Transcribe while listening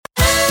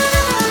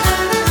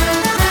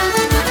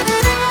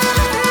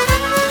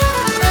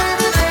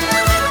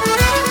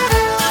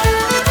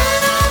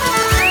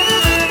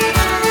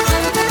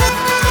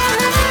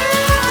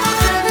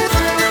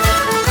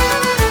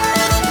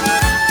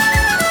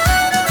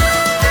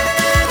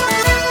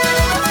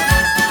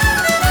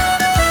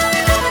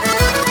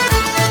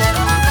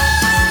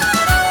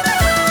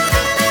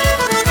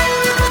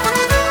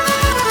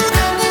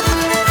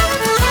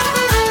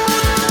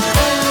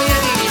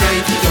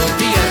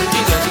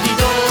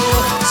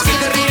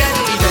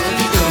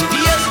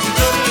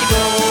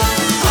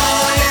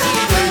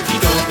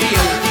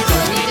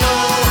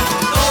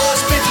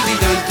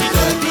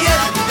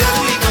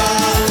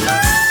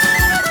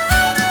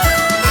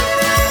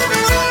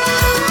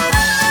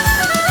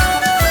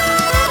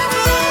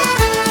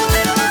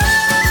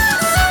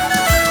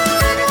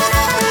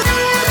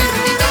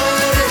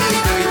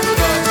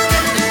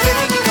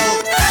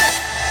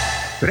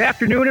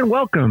afternoon and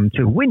welcome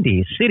to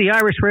Windy City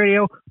Irish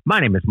Radio. My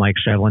name is Mike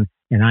Shevlin,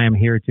 and I am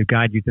here to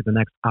guide you to the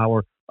next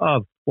hour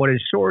of what is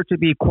sure to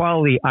be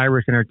quality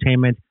Irish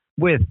entertainment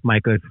with my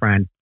good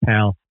friend,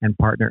 pal, and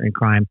partner in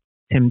crime,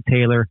 Tim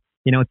Taylor.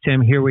 You know,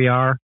 Tim, here we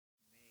are.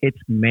 It's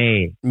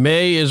May.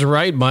 May is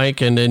right,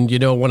 Mike. And you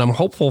know, what I'm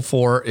hopeful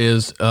for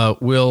is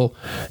will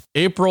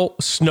April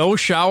snow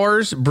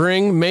showers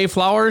bring May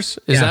flowers?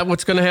 Is that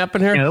what's going to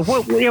happen here? Yeah,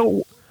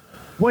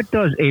 what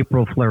does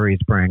April flurries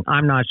bring?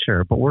 I'm not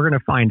sure, but we're going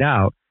to find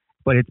out.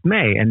 But it's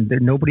May, and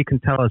nobody can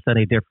tell us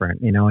any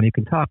different, you know. And you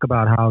can talk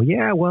about how,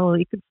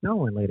 it could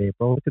snow in late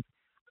April.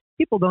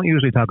 People don't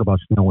usually talk about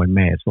snow in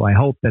May, so I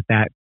hope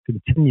that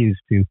continues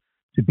to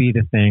be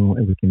the thing,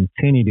 and we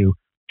continue to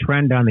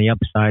trend on the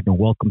upside and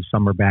welcome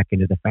summer back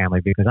into the family,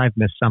 because I've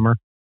missed summer.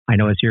 I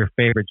know it's your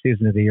favorite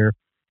season of the year,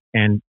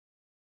 and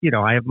you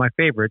know I have my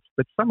favorites,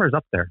 but summer's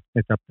up there.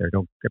 It's up there.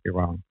 Don't get me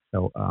wrong.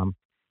 So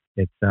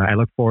I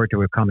look forward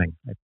to it coming.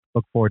 I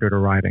look forward to it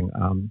arriving.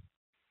 And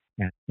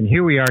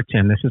here we are,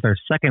 Tim. This is our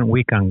second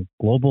week on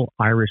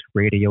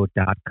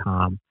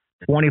globalirishradio.com.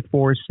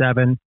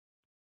 24/7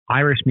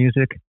 Irish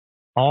music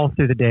all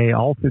through the day,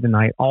 all through the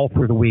night, all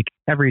through the week,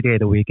 every day of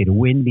the week. And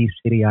Windy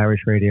City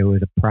Irish Radio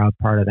is a proud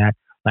part of that.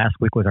 Last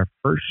week was our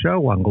first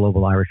show on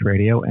Global Irish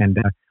Radio, and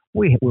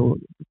we were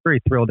very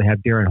thrilled to have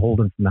Darren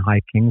Holden from the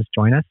High Kings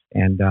join us.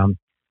 And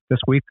this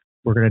week,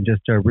 we're going to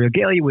just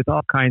regale you with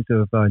all kinds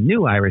of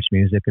new Irish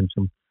music and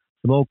some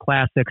old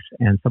classics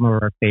and some of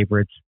our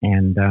favorites.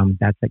 And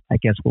that's, I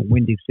guess, what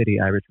Windy City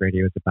Irish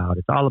Radio is about.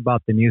 It's all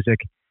about the music.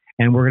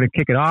 And we're going to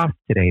kick it off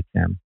today,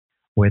 Tim,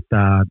 with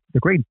the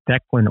great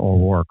Declan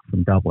O'Rourke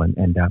from Dublin.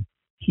 And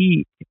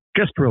he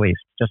just in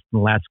the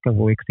last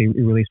couple of weeks, he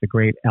released a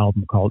great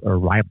album called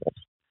Arrivals.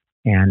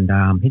 And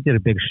he did a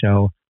big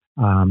show.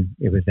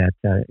 It was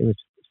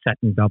set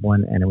in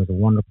Dublin, and it was a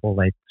wonderful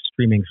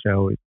streaming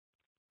show. A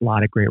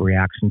lot of great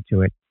reaction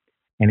to it.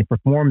 And he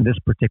performed this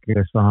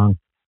particular song.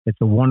 It's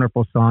a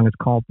wonderful song. It's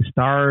called The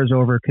Stars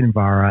Over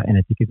Kinvara. And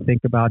if you could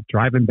think about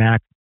driving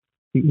back,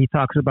 he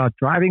talks about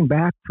driving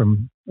back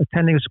from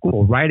attending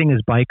school, riding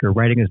his bike or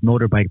riding his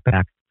motorbike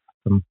back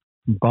from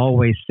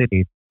Galway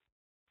City,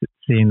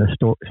 seeing the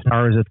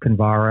stars of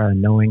Kinvara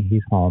and knowing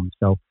he's home.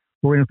 So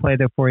we're going to play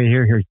that for you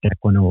here. Here's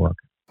Declan O'Rourke.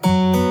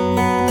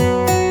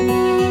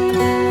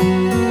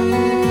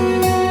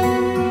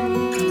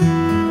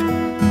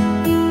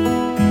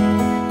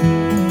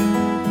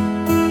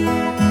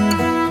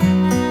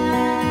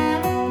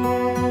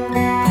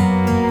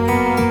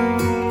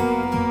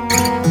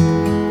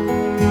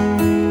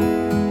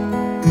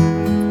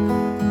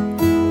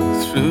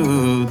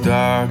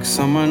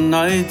 Summer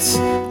nights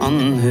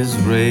on his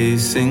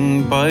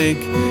racing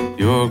bike,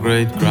 your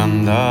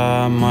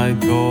great-granda might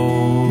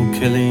go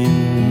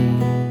killing.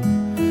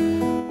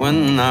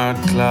 When art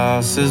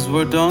classes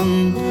were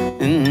done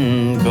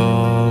in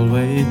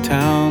Galway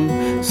town,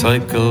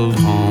 cycled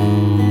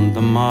home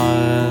the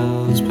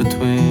miles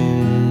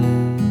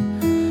between,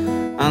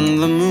 and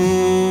the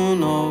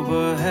moon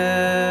overhead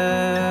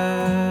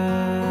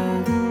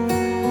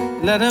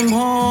led him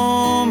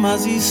home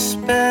as he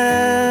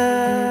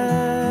sped,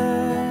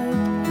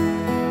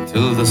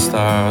 till the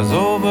stars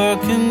over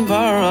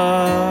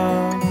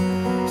Kinvara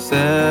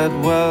said,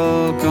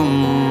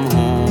 welcome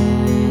home.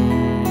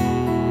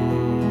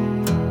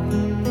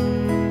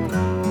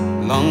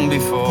 Long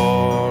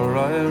before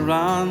I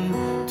ran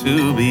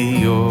to be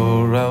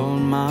your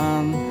old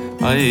man,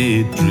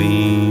 I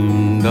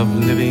dreamed of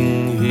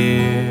living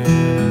here,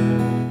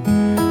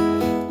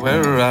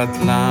 where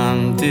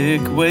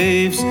Atlantic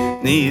waves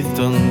neath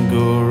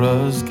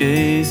Dungura's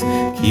gaze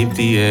keep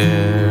the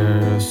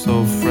air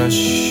so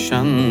fresh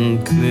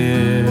and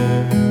clear.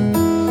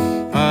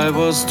 I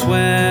was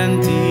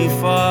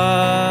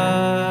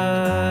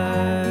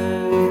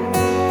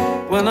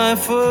 25 when I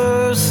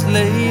first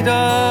laid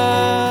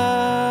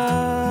eyes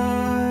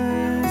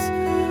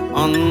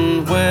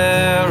on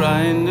where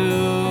I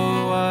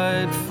knew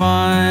I'd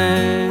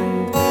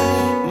find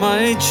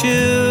my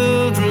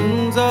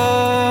children's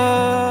eyes,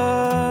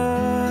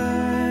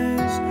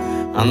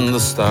 and the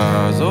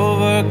stars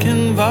over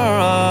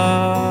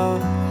Kinvara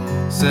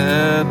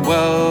said,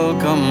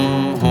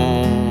 welcome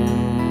home.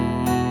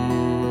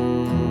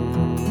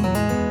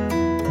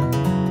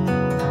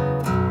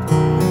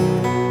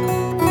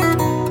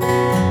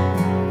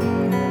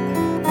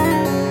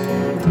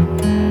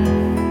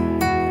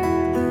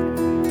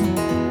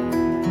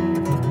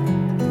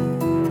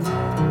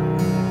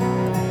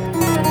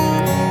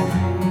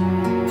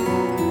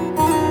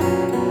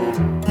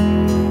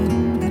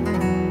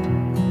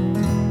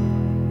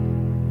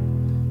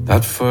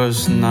 That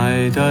first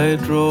night I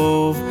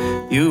drove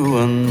you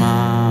and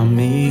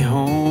Mommy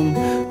home,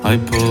 I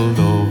pulled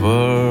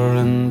over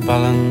in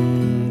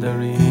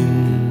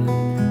Ballinderreen.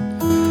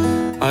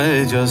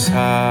 I just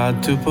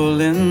had to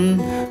pull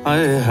in, I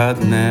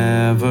had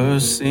never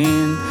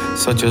seen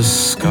such a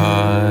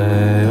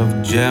sky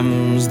of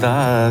gems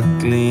that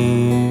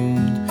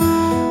gleamed.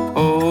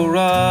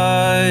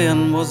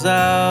 Orion was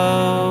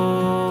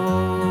out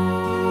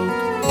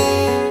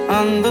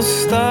and the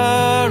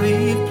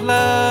starry plough.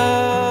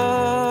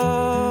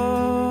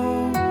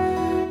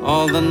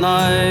 All the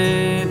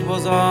night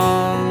was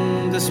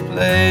on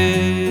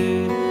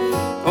display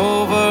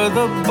over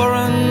the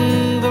burren,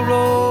 the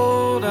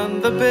road and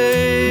the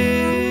bay.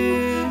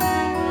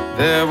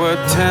 There were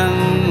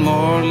 10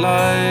 more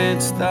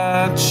lights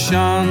that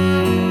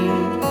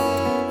shone,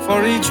 for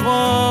each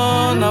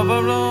one of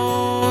our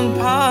own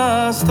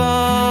passed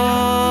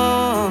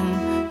on.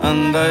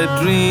 And I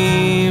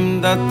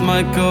dreamed that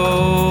my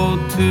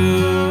go-to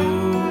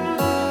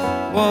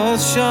was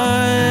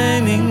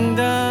shining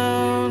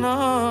down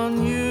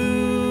on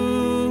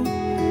you.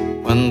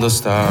 When the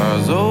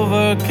stars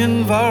over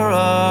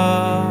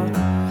Kinvara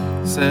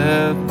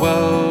said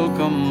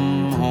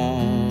welcome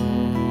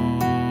home.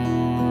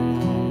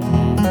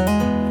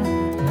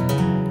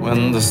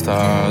 When the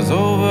stars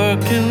over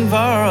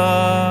Kinvara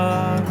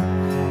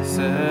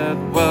said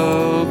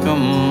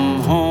welcome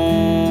home.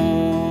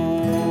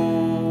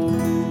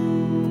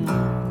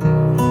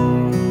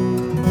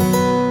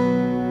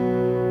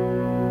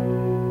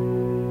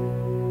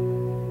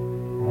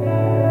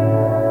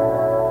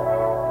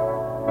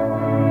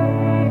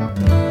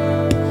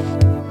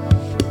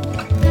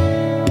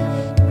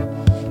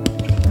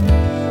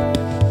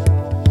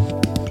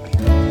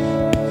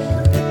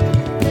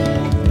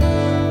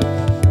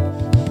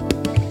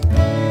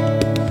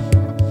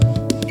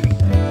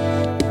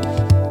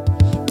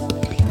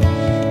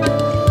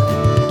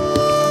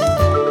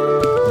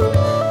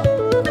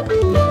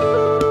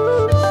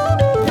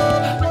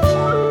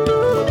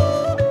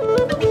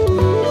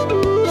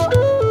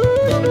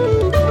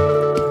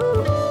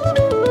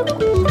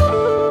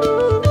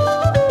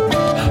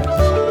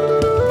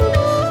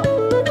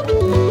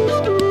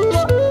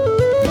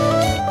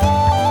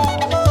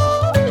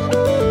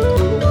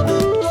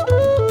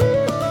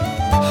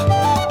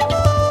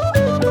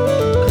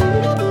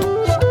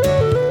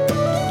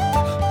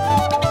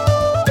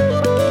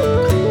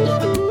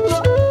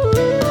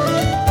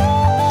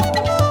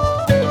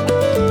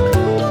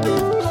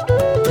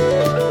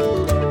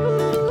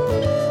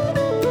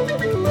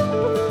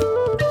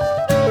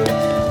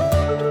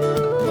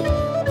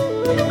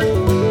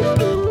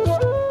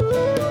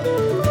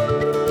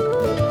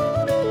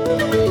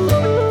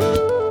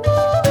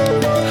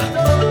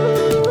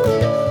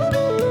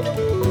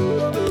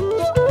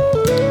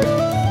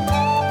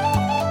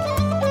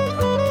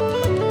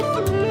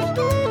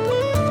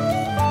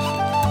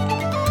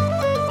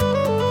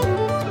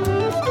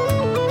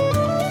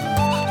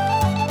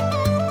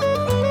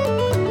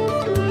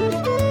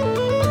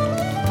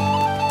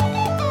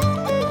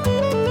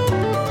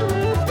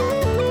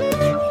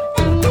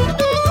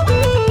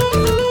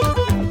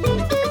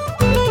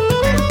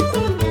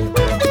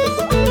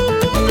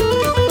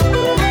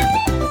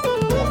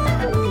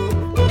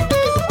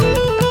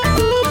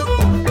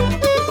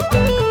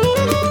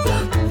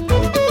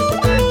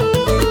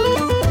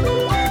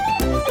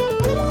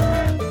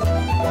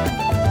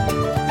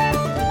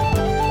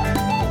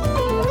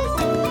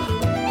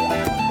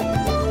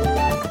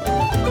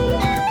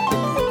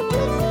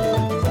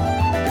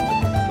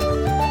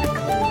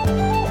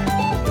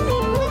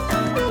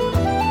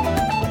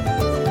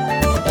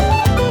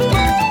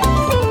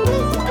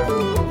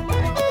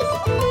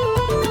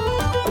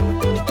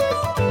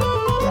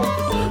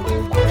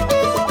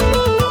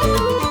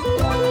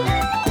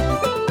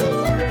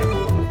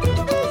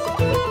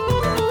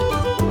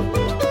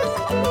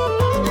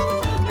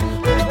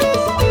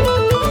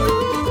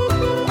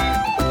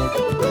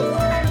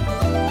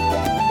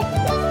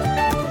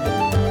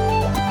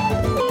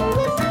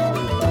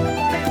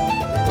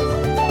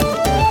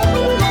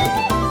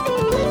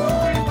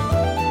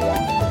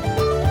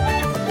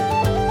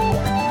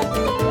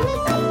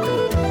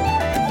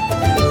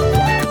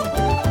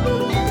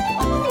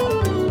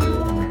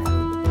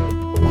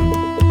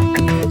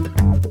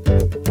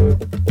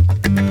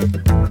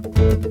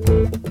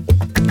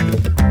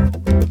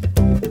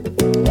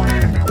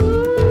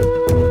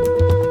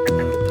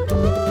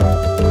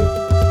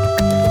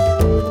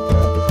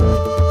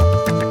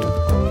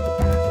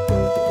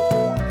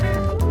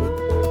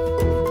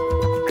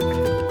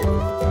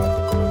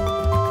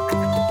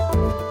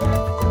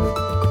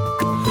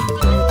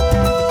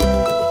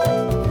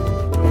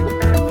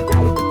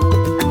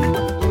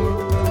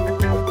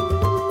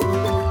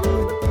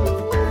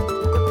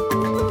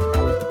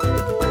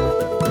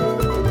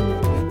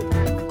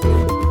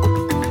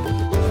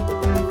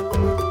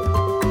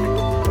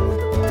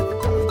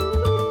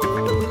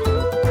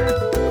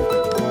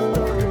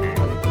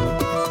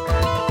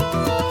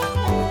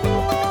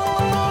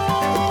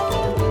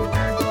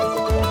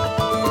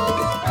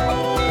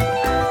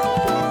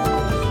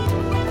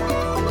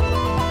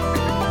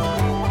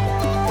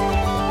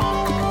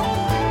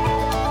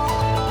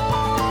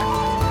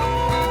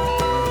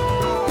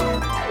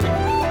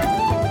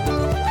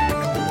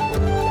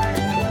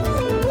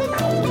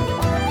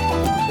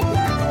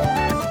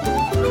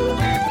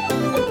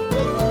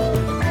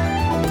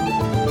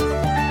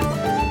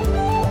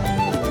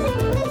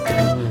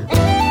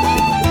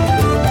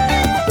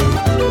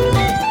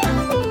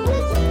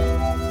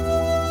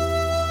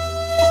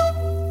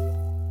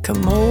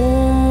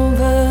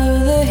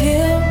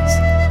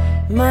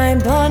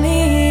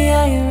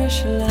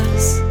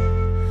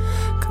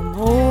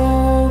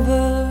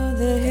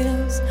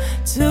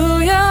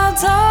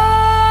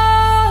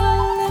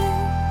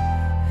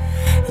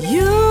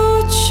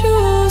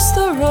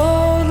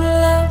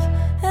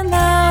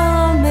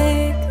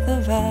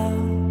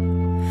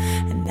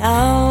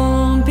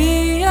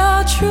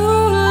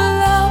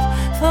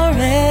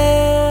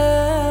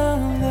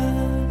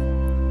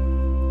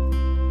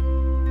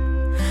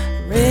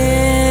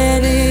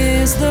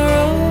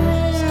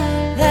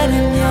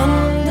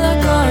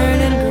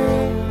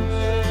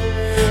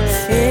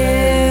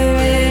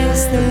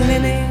 the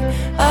lily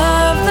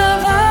of the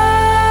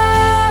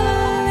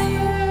valley.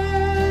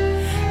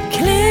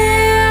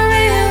 Clear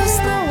is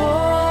the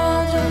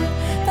water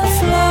that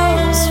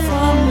flows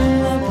from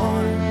the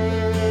bourne.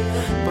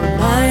 But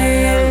my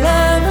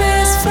love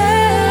is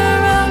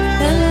fairer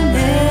than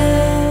any.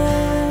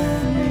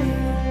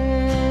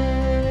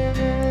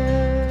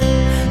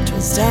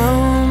 'Twas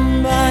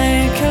down by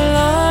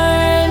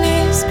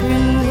Killarney's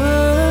green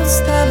woods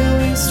that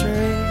we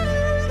strayed.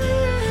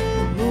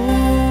 The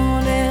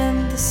moon and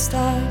the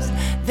stars,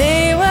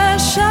 they were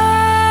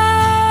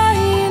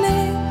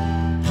shining.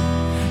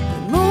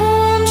 The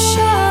moon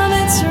shone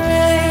its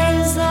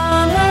rays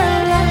on her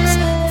locks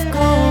of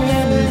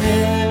golden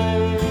hair.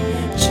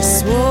 She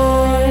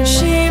swore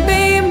she'd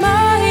be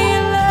my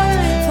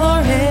love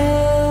forever.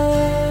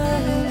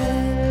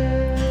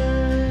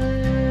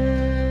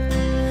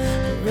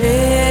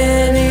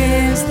 Red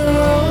is the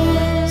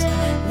rose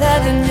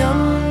that in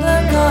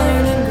yonder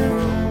garden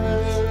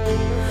grows.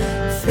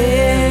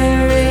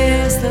 Fair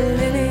is the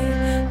lily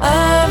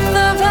of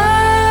the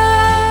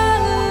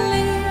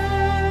valley.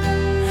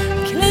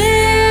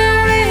 Clear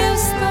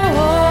is the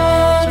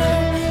water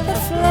that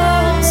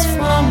flows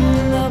from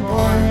the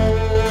bourne.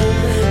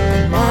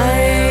 But my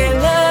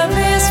love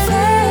is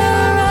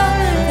fairer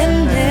than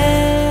any.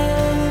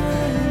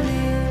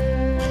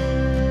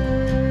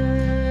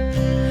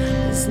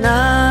 It's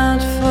not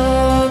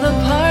for the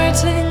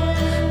parting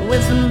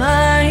with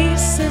my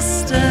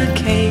sister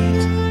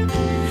Kate.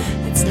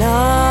 It's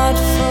not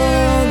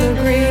for the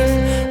grief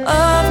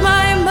of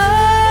my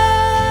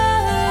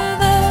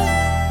mother.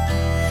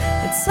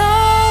 It's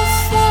all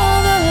for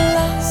the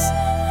loss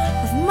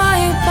of my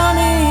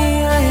bonny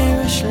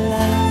Irish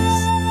lass.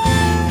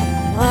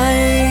 My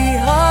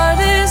heart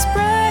is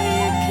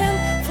breaking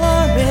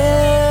forever.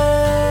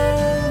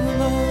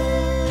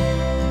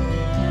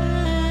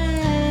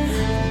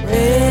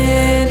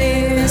 Red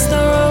is the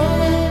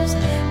rose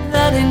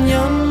that in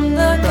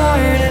yonder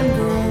garden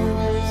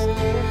grows.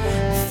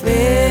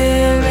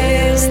 Fair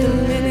is the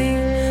lily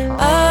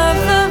of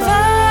the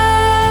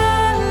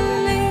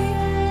valley.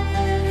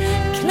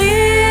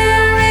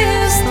 Clear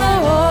is the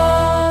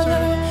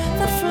water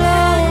that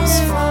flows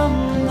from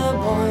the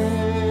bourne.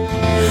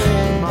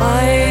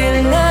 My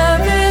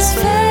love is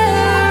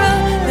fairer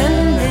than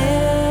any.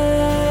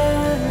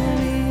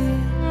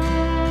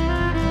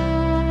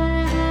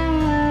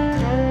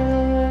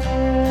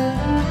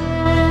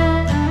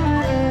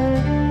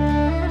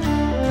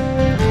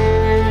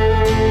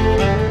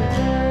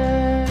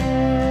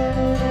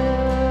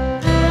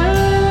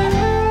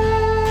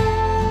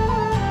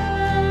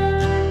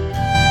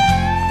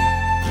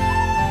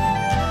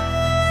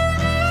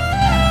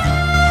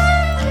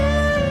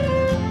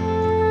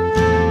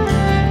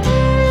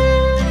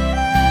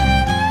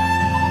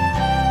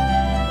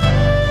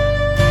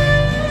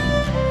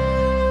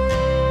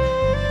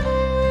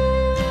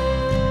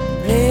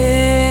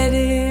 Red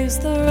is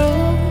the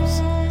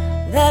rose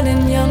that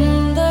in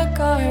yonder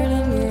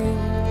garden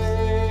grows.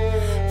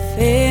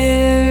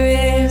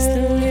 Fair is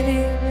the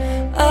lily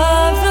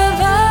of the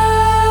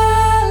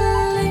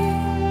valley.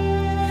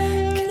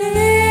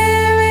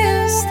 Clear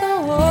is the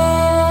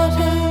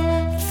water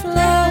that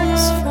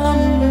flows from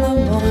the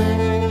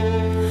bourne.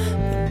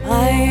 But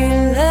my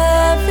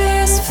love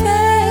is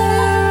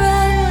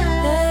fairer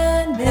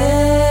than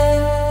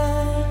any.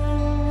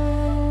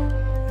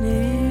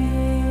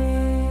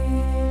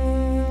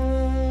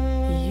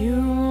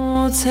 You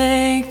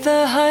take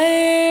the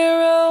high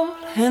road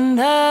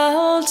and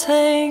I'll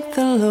take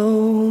the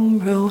low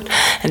road,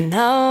 and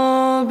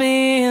I'll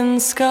be in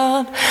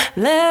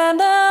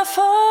Scotland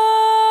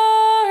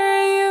for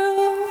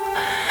you.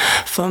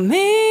 For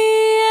me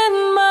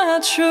and my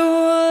true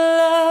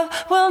love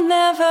will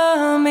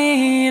never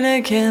meet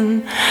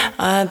again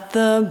at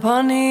the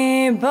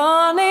bonny,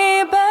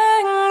 bonny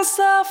banks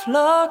of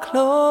Loch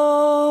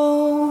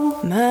Lomond.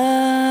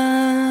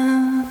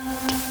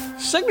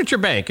 Signature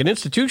Bank, an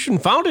institution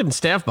founded and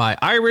staffed by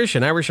Irish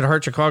and Irish at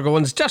Heart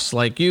Chicagoans just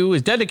like you,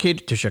 is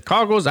dedicated to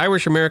Chicago's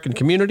Irish American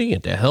community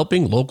and to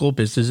helping local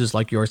businesses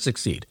like yours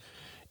succeed.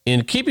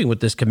 In keeping with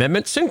this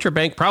commitment, Signature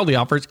Bank proudly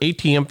offers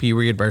ATM fee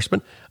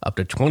reimbursement up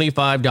to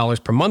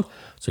 $25 per month,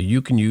 so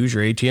you can use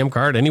your ATM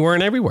card anywhere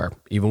and everywhere,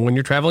 even when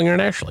you're traveling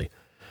internationally.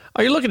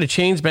 Are you looking to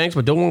change banks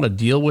but don't want to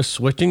deal with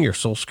switching your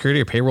Social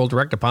Security or payroll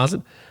direct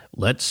deposit?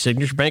 Let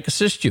Signature Bank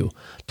assist you.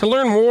 To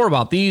learn more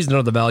about these and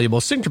other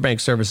valuable Signature Bank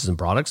services and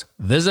products,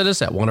 visit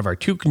us at one of our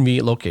 2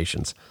 convenient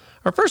locations.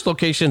 Our first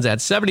location is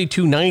at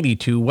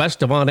 7292 West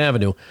Devon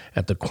Avenue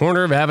at the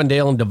corner of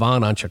Avondale and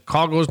Devon on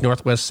Chicago's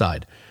northwest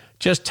side.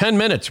 Just 10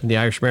 minutes from the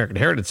Irish American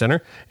Heritage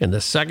Center, and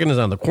the second is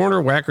on the corner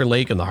of Wacker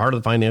Lake in the heart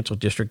of the financial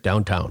district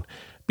downtown.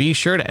 Be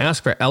sure to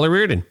ask for Ella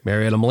Reardon,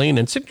 Marietta Mullane,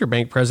 and Signature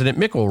Bank President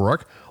Mick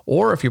O'Rourke,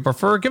 or if you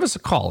prefer, give us a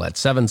call at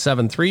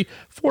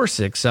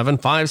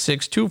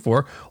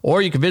 773-467-5624,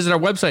 or you can visit our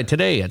website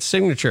today at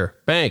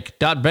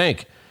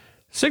signaturebank.bank.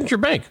 Signature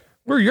Bank,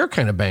 we're your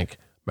kind of bank.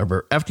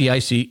 Member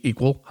FDIC,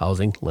 Equal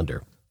Housing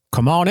Lender.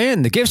 Come on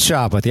in. The gift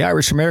shop at the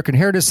Irish American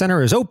Heritage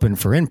Center is open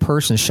for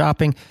in-person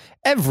shopping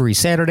every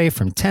Saturday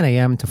from 10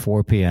 a.m. to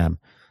 4 p.m.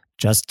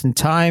 Just in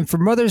time for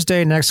Mother's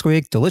Day next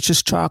week,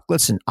 delicious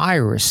chocolates and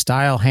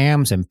Irish-style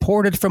hams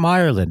imported from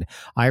Ireland,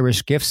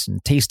 Irish gifts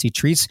and tasty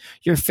treats,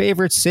 your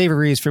favorite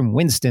savories from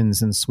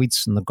Winston's and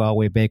sweets from the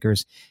Galway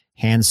Bakers,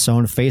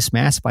 hand-sewn face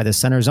masks by the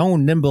center's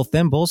own Nimble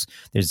Thimbles.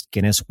 There's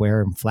Guinness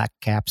ware and flat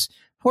caps.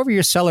 However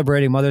you're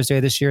celebrating Mother's Day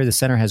this year, the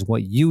center has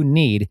what you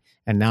need,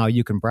 and now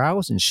you can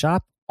browse and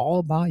shop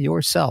all by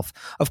yourself.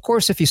 Of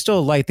course, if you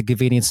still like the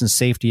convenience and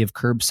safety of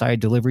curbside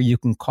delivery, you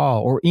can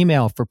call or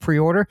email for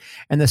pre-order,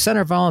 and the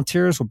center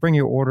volunteers will bring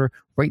your order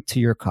right to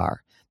your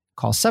car.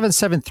 Call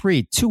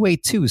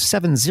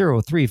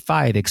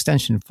 773-282-7035,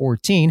 extension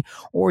 14,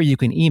 or you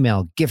can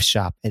email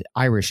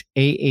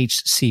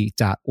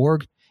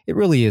giftshop@irishahc.org. It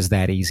really is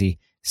that easy.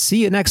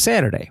 See you next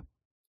Saturday.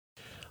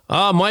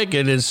 Mike,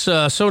 it is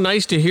so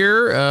nice to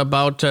hear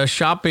about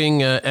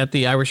shopping at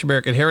the Irish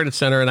American Heritage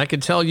Center, and I can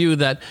tell you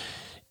that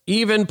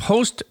even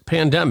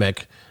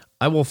post-pandemic,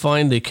 I will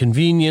find the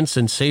convenience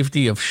and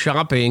safety of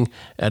shopping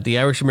at the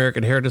Irish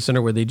American Heritage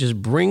Center where they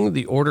just bring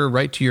the order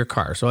right to your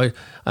car. So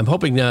I'm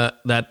hoping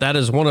that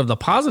is one of the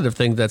positive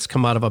things that's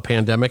come out of a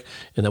pandemic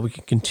and that we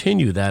can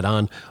continue that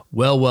on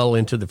well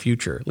into the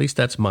future. At least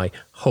that's my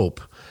hope.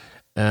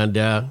 And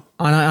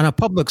on a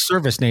public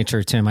service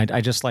nature, Tim,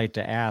 I'd just like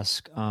to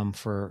ask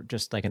for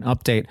just like an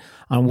update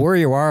on where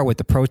you are with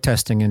the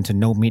protesting into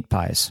no meat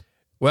pies.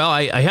 Well,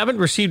 I haven't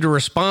received a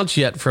response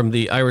yet from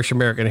the Irish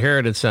American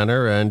Heritage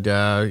Center, and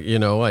as you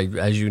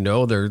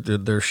know,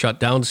 they're shut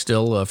down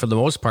still for the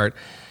most part.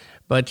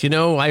 But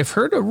I've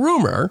heard a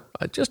rumor,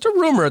 just a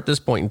rumor at this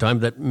point in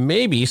time, that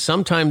maybe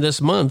sometime this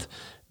month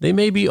they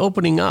may be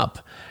opening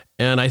up,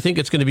 and I think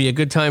it's going to be a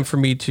good time for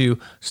me to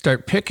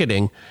start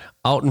picketing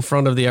out in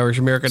front of the Irish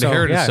American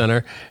Heritage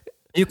Center.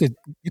 You could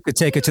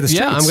take it to the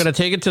streets. Yeah, I'm going to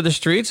take it to the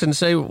streets and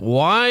say,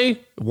 why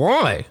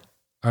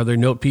are there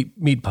no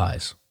meat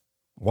pies?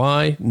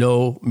 Why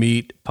no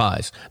meat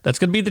pies? That's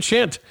going to be the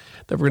chant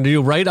that we're going to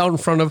do right out in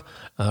front of,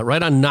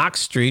 right on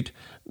Knox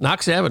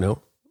Avenue.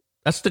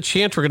 That's the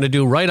chant we're going to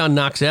do right on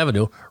Knox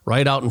Avenue,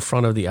 right out in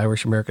front of the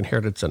Irish American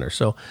Heritage Center.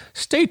 So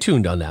stay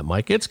tuned on that,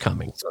 Mike. It's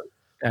coming.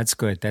 That's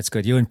good. That's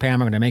good. You and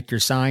Pam are going to make your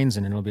signs,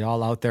 and it'll be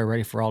all out there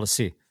ready for all to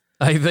see.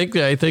 I think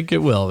it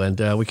will,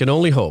 and we can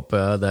only hope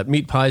that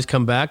meat pies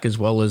come back as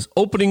well as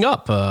opening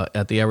up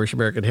at the Irish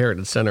American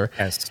Heritage Center.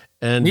 Yes,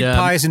 and meat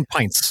pies and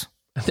pints.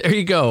 There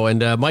you go.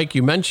 And Mike,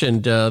 you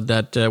mentioned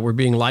that we're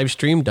being live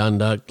streamed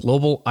on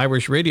Global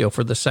Irish Radio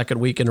for the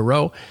second week in a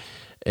row,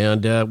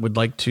 and would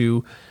like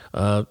to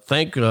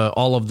thank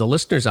all of the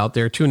listeners out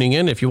there tuning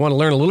in. If you want to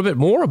learn a little bit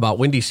more about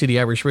Windy City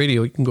Irish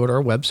Radio, you can go to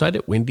our website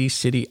at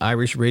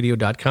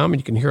windycityirishradio.com, and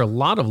you can hear a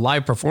lot of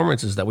live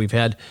performances that we've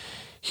had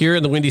here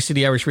in the Windy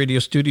City Irish Radio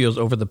studios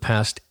over the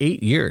past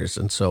 8 years.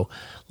 And so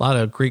a lot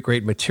of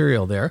great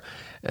material there.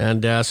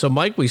 And so,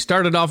 Mike, we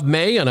started off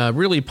May on a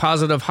really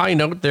positive high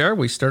note there.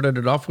 We started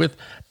it off with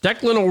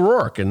Declan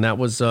O'Rourke, and that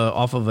was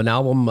off of an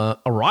album,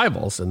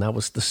 Arrivals, and that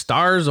was The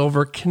Stars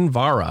Over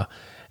Kinvara.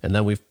 And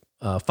then we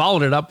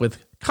followed it up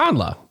with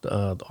Conla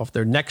off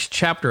their Next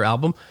Chapter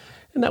album,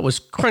 and that was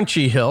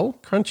Crunchy Hill.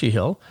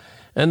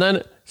 And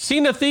then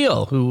Sina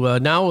Thiel, who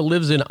now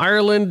lives in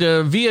Ireland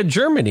via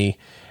Germany.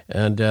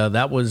 And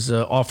that was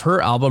off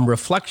her album,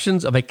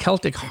 Reflections of a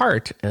Celtic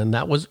Heart, and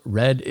that was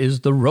Red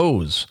is the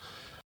Rose.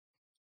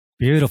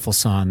 Beautiful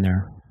song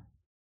there.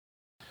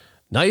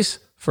 Nice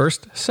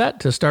first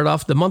set to start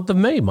off the month of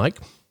May, Mike.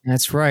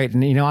 That's right.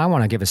 And, I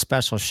want to give a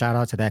special shout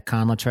out to that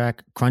Conla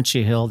track,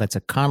 Crunchy Hill. That's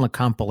a Conla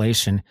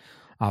compilation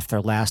off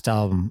their last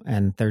album.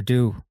 And they're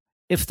due,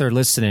 if they're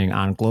listening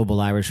on Global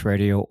Irish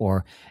Radio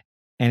or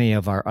any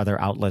of our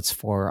other outlets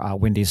for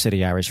Windy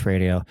City Irish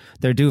Radio,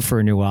 they're due for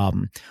a new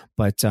album.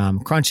 But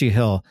Crunchy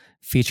Hill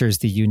features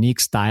the unique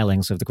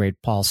stylings of the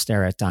great Paul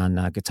Starrett on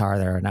guitar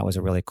there. And that was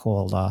a really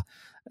cool,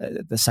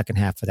 the second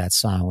half of that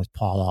song with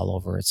Paul all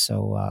over it.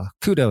 So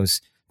kudos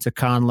to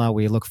Conla.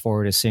 We look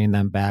forward to seeing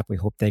them back. We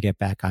hope they get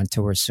back on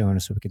tour soon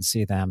so we can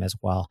see them as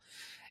well.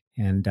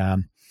 And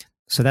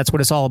so that's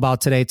what it's all about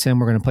today, Tim.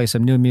 We're going to play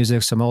some new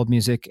music, some old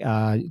music,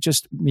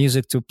 just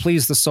music to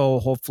please the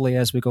soul, hopefully,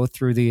 as we go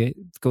through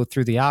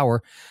the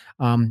hour.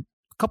 A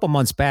few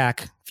months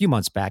back,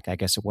 I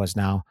guess it was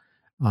now,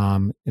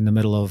 in the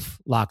middle of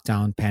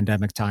lockdown,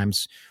 pandemic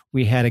times,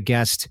 we had a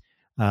guest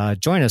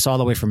join us all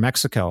the way from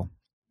Mexico,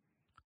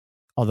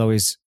 although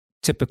he's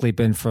typically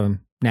been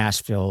from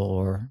Nashville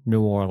or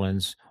New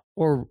Orleans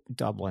or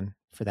Dublin,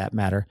 for that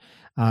matter.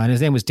 And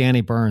his name was Danny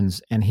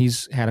Burns, and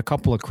he's had a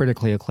couple of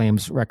critically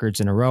acclaimed records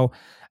in a row,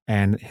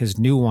 and his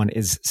new one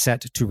is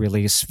set to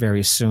release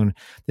very soon.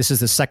 This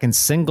is the second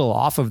single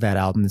off of that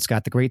album. It's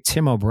got the great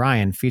Tim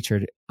O'Brien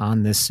featured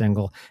on this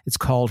single. It's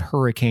called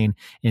Hurricane,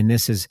 and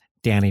this is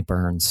Danny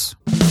Burns.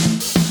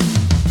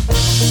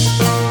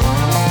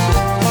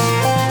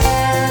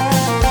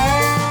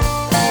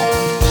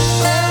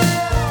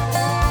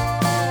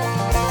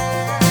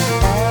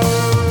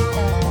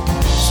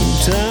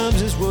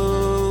 Sometimes this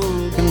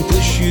world can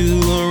push you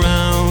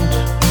around.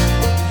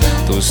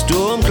 Those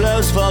storm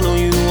clouds follow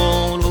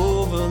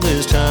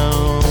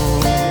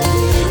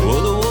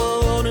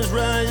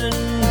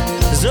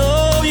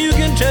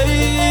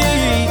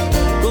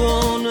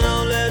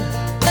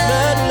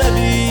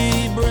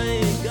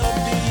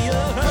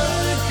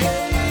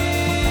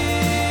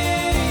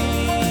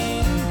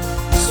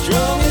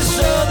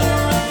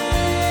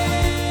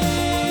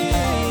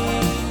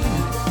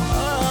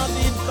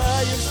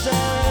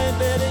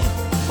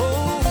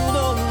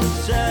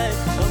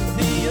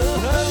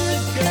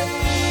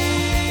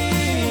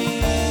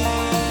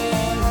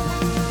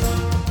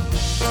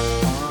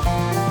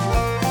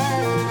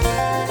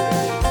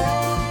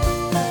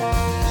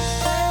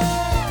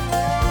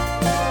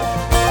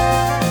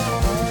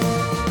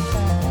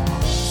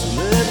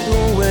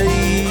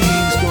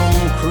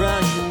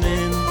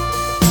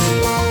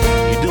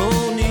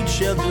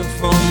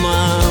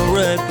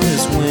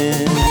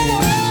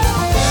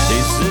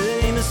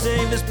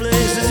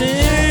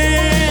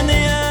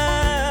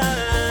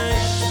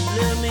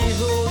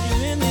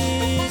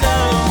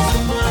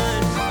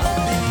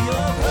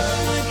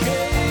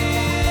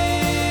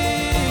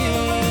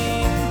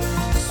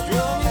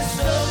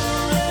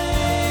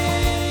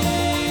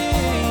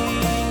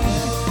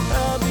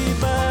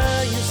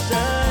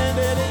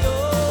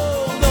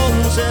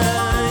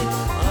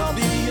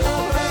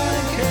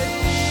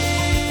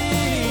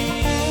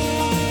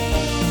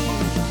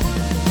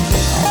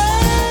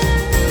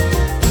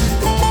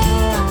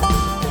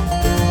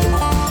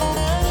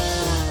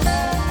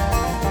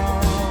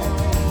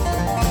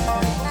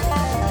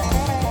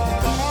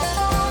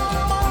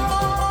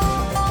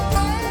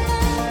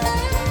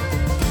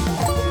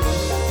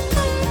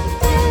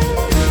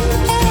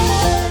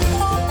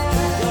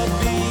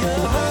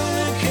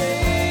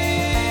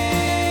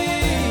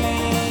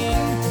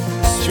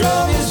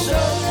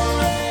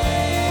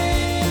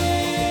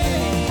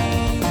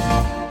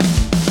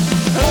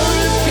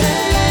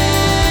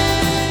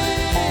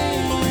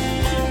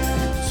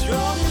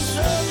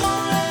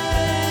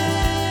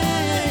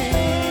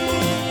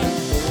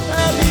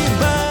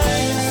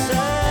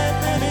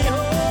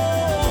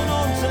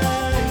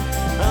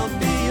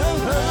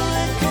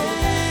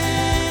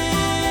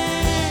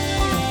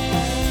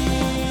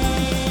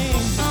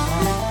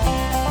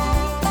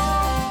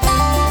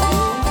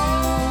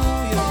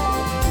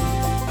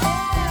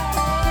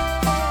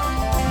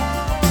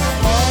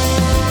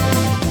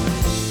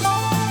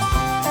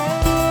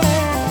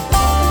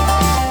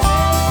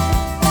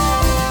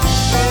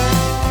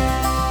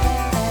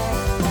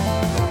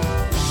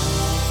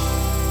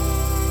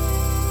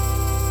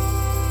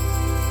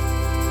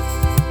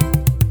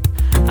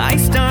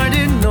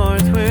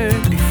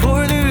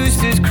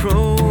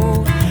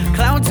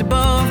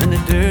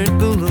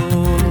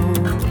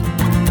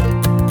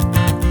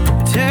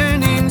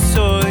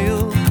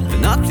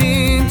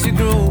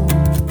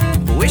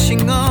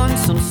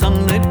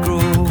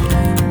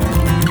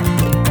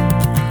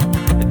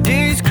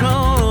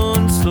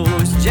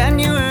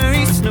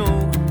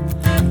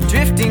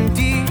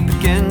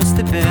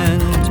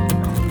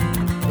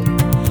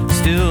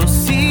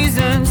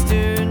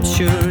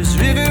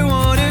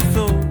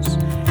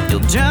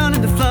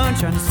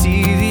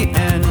see the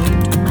end.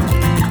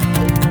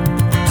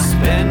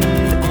 Spend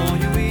all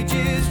your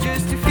wages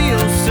just to feel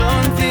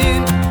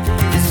something.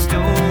 This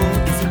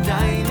stone is a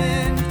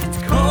diamond. It's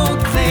cold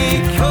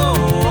clay,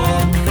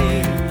 cold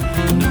clay.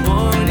 In the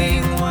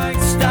morning,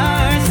 white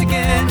stars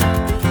again.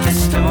 This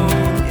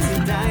stone is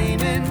a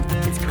diamond.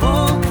 It's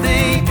cold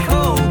clay,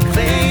 cold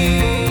clay.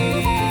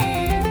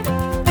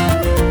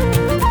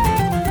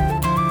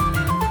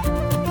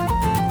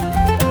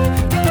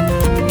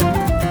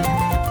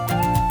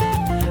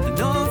 An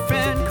old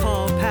friend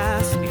called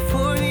past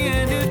before the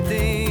end of the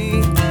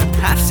day.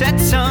 Half set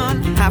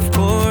sun, half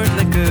poured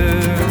liquor.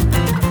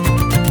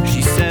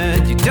 She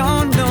said, you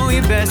don't know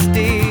your best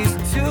days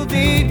till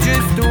they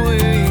drift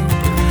away.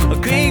 A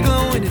gray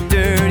glow in a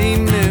dirty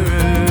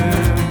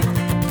mirror.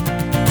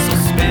 So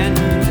spend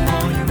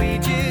all your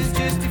wages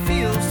just to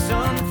feel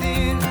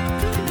something.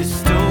 This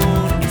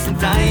stone is a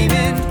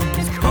diamond.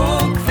 It's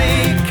cold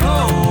clay,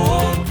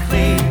 cold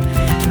clay.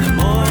 In the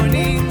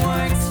morning,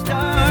 white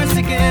stars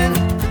again.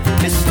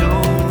 This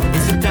stone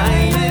is a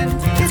diamond.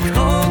 It's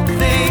cold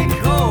clay,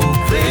 cold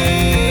clay.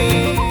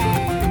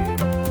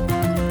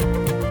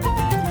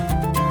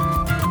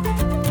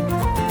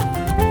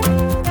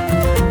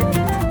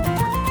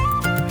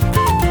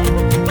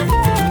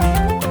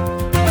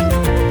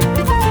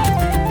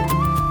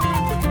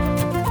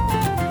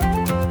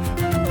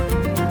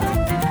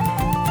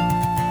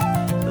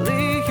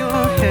 Lay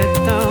your head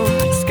down,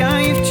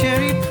 sky of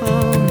cherry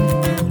plum,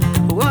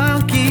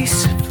 wild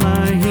geese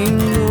flying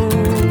low.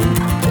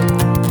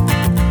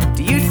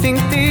 Do you think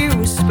they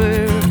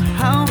whisper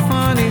how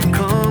far they've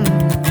come,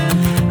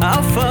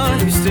 how far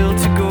there's still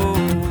to go?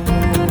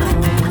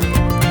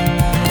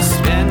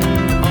 Spend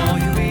all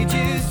your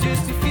wages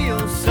just to feel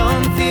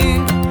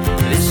something.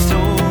 This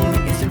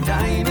stone is a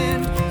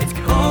diamond. It's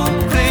cold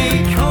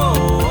clay,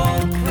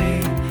 cold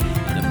clay.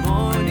 In the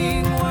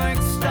morning,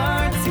 white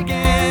starts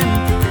again.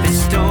 This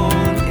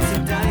stone is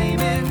a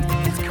diamond.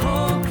 It's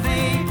cold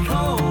clay,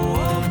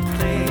 cold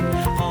clay.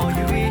 All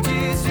your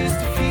wages just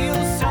to feel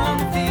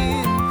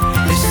something.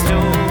 This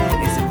stone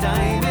is a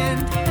diamond.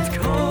 It's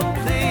cold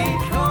clay,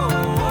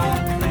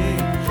 cold clay.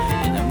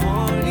 In the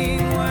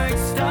morning, white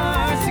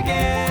starts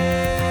again.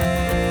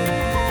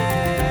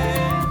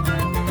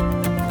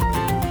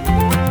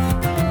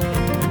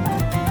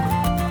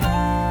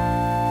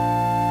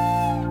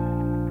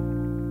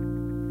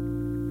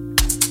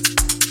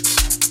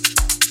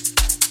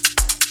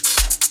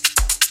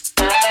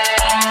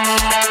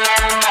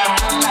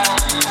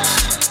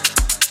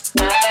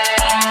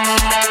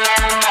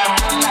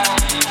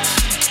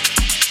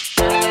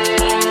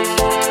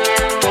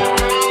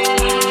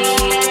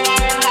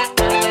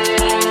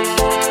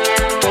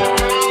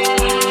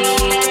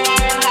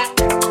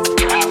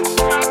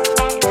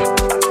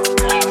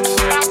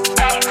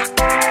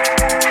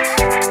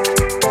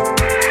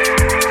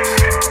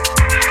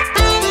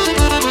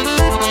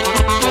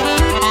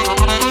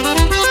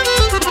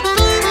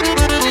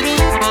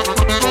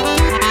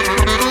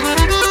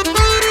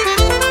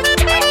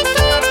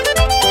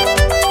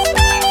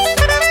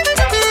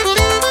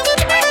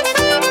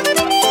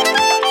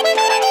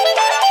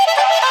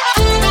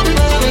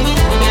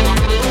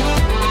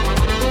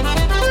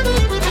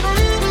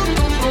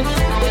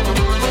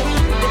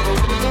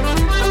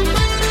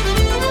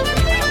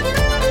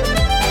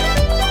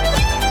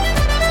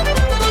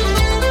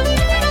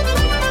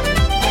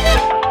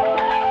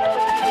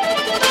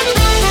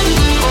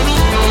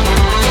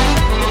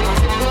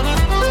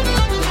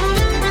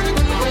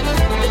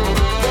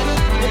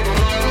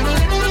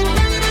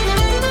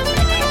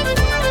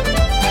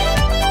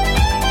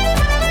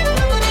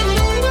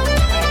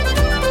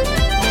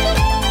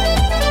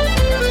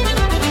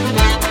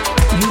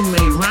 You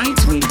may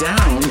write me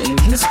down in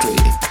history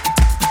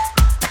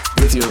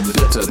with your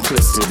bitter,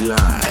 twisted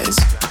lies.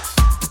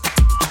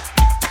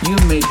 You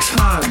may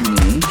trod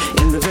me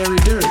in the very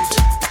dirt,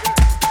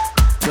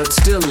 but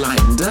still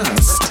like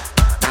dust,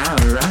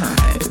 I'll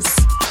rise.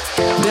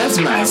 Does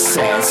my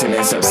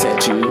sassiness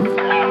upset you?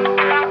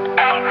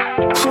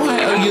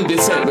 Why are you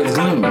beset with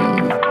gloom?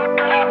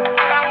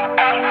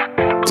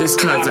 Just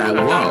 'cause I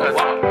walk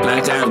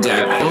like I've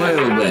got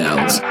oil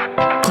wells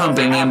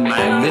pumping in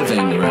my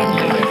living room.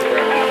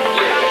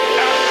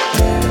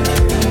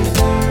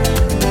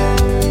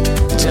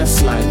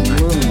 Just like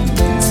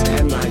moons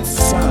and like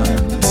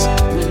suns,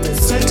 with the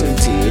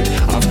certainty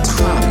of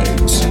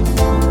clouds.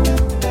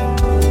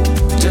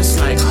 Just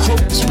like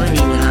hopes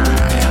running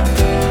high,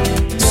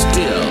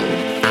 still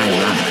I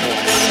rise.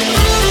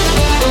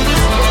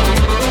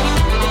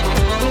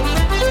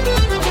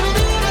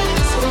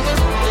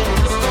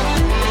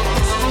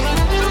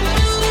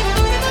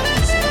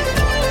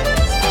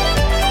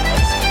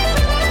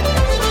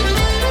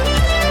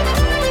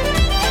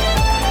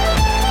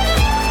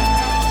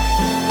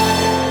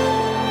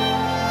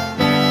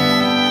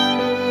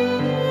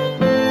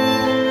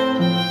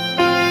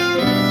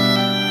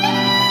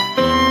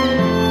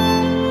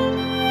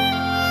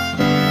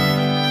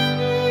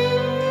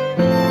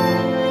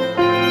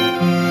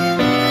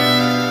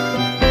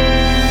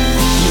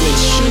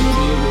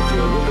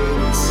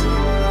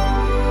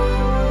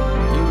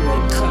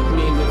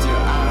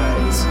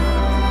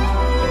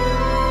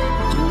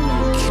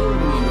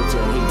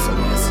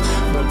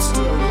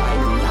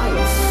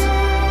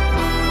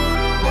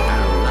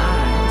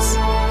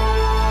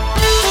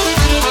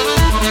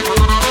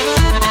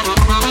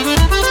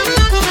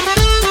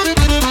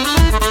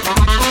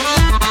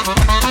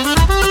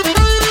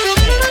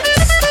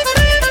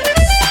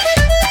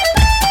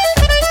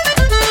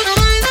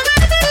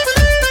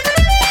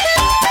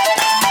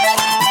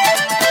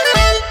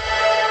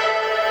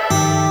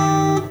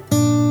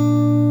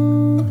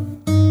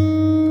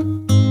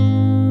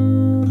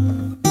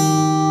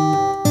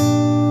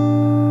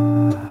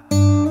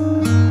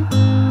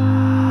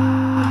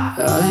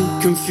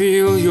 can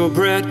feel your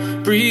breath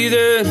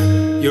breathing,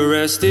 your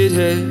rested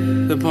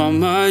head upon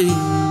my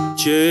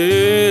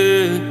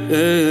chest.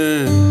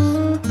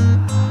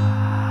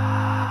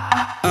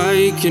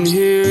 I can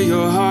hear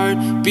your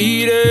heart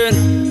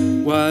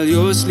beating while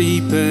you're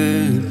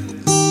sleeping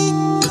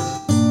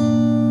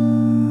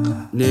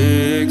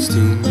next to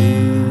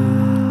me.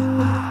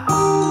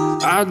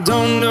 I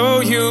don't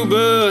know you,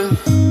 but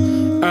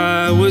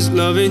I was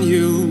loving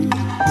you.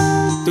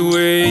 The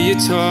way you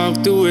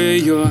talk, the way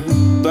your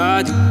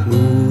body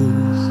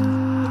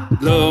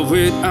moves. Love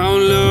without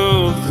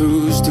love,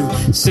 who's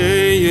to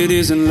say it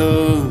isn't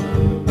love?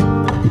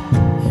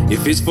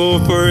 If it's for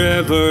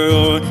forever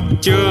or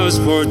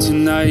just for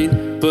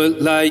tonight.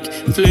 But like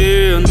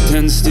flint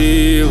and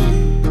steel,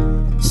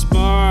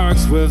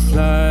 sparks were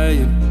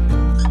flying,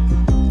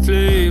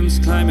 flames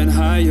climbing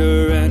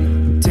higher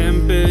and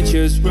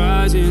temperatures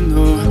rising.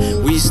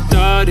 Oh, we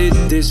started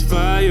this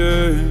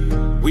fire.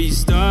 We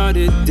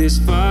started this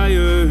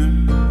fire.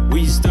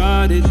 We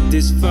started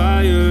this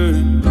fire.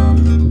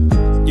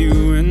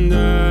 You and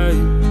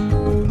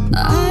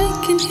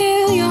I can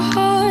hear your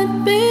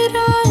heart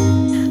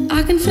beating.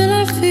 I can feel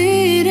our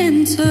feet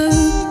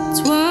intertwined.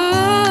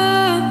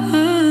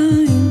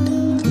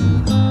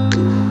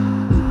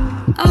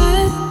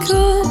 I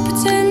could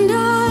pretend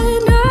I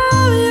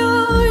know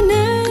your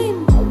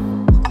name.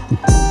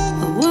 I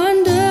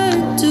wonder,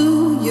 do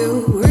you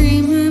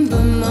remember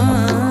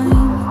mine?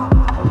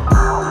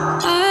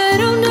 I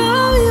don't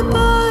know you,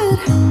 but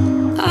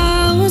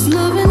I was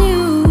loving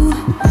you.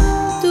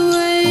 The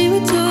way we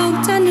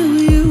talked, I knew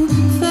you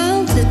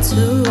felt it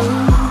too.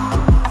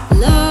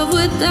 Love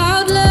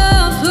without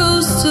love,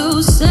 who's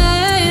to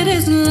say it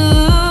isn't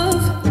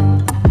love?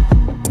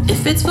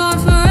 If it's for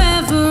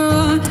forever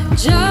or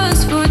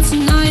just for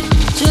tonight,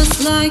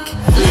 just like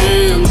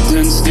flint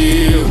and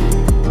steel,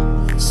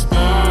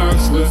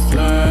 sparks were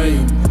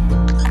flying,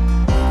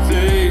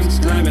 flames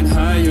climbing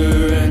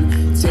higher and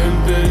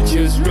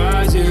temperatures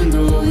rising.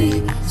 Oh,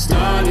 we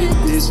started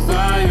this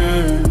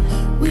fire.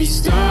 We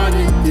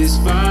started this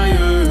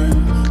fire.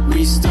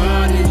 We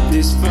started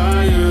this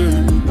fire.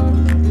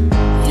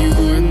 You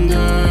and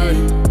I.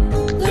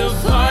 The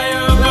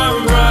fire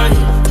burned bright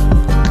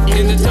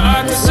in the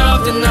darkness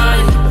of the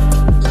night.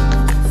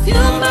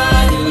 Feel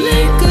my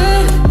liquor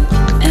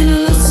and a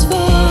lust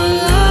for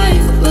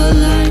life, but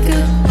like a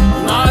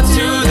moth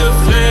to the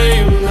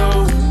flame. No,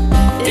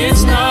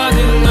 it's not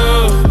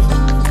enough.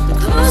 The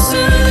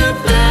closer the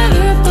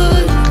better,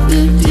 but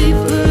the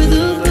deeper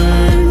the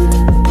burn.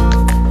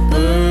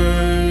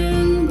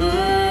 Burn,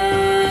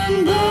 burn,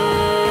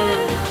 burn.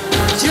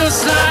 Just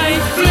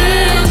like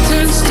flint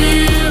and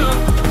steel,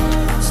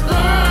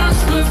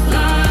 sparks were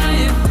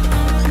flying,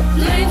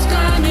 flames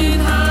climbing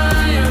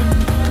higher,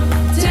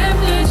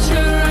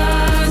 temperature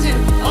rising.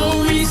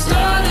 Oh, we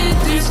started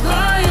this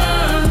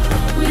fire.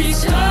 We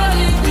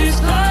started this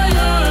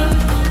fire.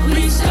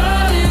 We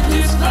started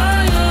this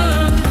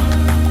fire.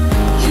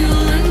 You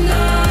and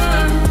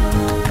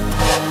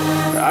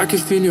I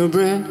could feel your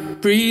breath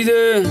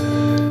breathing,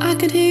 I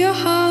could hear your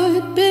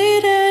heart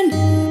beating.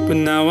 but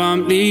now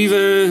I'm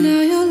leaving,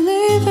 Now you're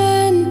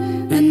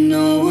leaving. and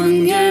no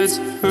one gets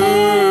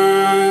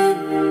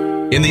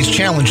hurt. In these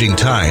challenging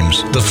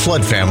times, the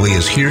Flood family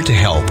is here to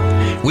help.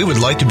 We would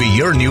like to be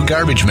your new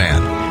garbage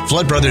man.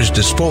 Flood Brothers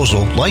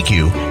Disposal, like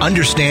you,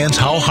 understands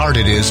how hard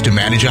it is to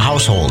manage a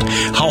household,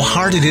 how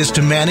hard it is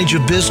to manage a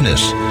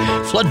business.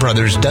 Flood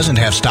Brothers doesn't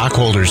have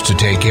stockholders to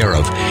take care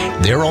of.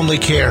 Their only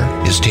care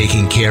is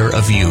taking care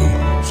of you.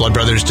 Flood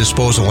Brothers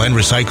Disposal and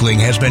Recycling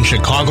has been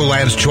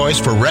Chicagoland's choice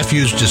for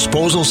refuse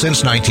disposal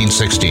since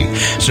 1960,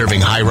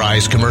 serving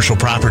high-rise commercial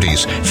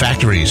properties,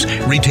 factories,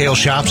 retail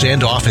shops,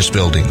 and office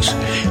buildings.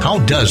 How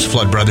does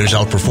Flood Brothers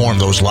outperform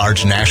those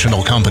large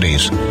national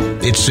companies?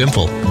 It's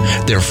simple.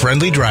 Their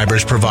friendly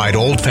drivers provide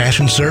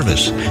old-fashioned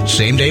service,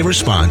 same-day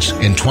response,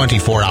 and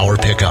 24-hour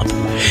pickup.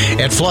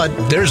 At Flood,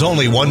 there's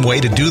only one way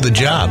to do the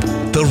job,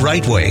 the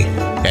right way.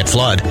 At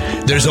Flood,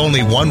 there's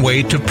only one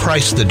way to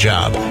price the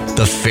job,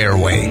 the fair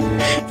way.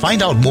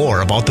 Find out more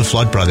about the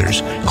Flood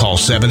Brothers. Call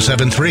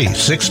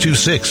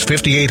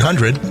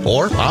 773-626-5800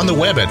 or on the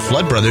web at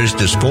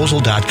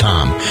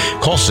floodbrothersdisposal.com.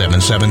 Call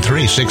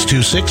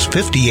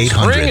 773-626-5800.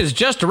 Spring is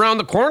just around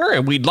the corner,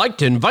 and we'd like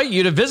to invite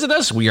you to visit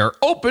us. We are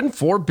open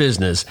for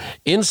business.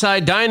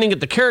 Inside dining at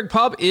the Carrick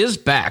Pub is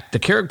back. The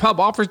Carrick Pub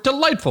offers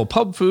delightful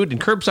pub food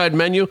and curbside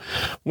menu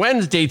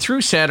Wednesday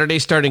through Saturday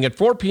starting at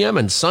 4 p.m.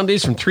 and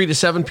Sundays from 3 to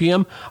 7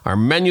 p.m. Our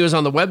menu is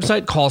on the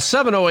website. Call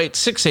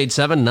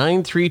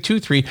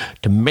 708-687-9323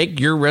 to make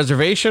your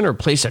reservation or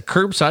place a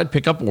curbside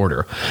pickup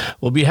order.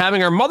 We'll be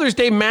having our Mother's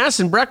Day Mass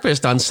and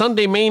breakfast on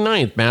Sunday, May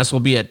 9th. Mass will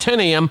be at 10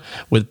 a.m.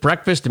 with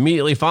breakfast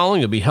immediately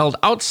following. It'll be held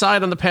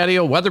outside on the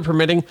patio, weather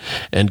permitting,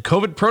 and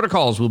COVID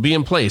protocols will be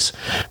in place.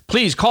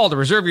 Please call to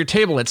reserve your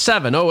table at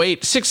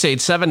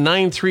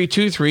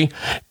 708-687-9323.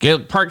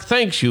 Gaelic Park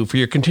thanks you for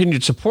your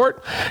continued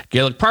support.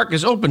 Gaelic Park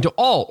is open to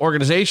all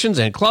organizations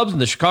and clubs in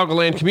the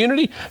Chicagoland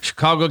community.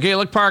 Chicago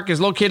Gaelic Park is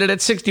located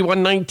at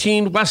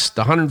 6119 West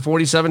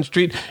 147th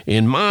Street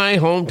in my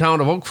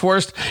hometown of Oak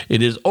Forest.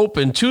 It is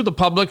open to the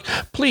public.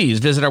 Please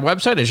visit our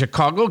website at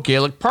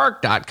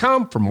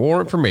chicagogaelicpark.com for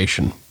more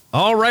information.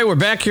 All right, we're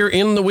back here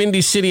in the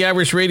Windy City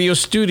Irish Radio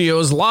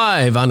Studios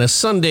live on a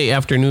Sunday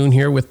afternoon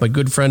here with my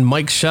good friend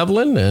Mike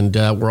Shevlin, and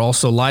we're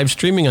also live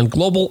streaming on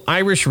Global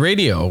Irish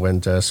Radio,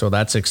 and so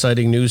that's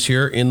exciting news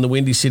here in the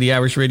Windy City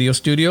Irish Radio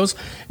Studios.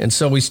 And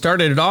so we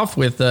started it off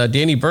with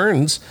Danny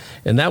Burns,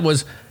 and that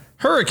was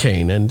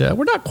Hurricane, and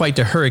we're not quite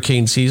to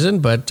hurricane season,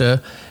 but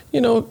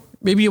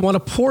maybe you want to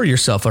pour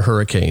yourself a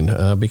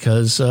hurricane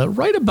because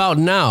right about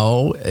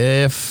now,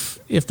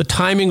 if the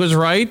timing was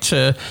right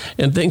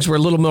and things were a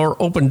little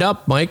more opened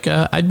up, Mike,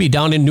 I'd be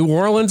down in New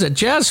Orleans at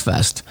Jazz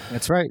Fest.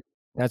 That's right.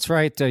 That's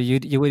right.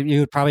 You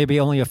would probably be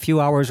only a few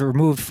hours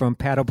removed from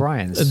Pat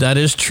O'Brien's. That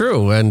is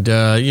true. And,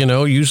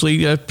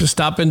 usually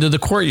stop into the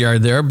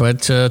courtyard there,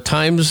 but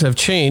times have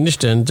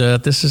changed. And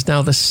this is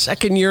now the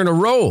second year in a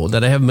row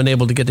that I haven't been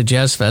able to get to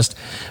Jazz Fest.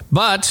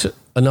 But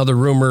another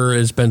rumor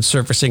has been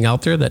surfacing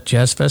out there that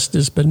Jazz Fest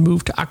has been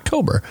moved to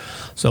October.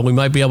 So we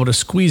might be able to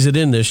squeeze it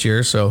in this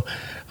year. So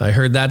I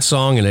heard that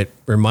song and it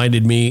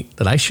reminded me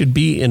that I should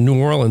be in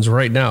New Orleans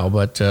right now,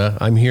 but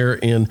I'm here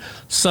in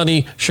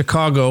sunny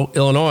Chicago,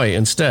 Illinois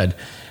instead.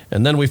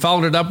 And then we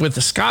followed it up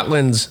with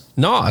Scotland's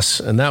Nos,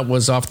 and that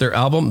was off their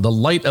album, The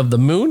Light of the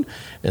Moon,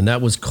 and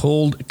that was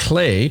Cold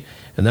Clay.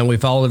 And then we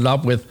followed it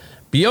up with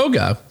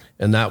Bioga,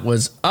 and that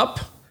was Up.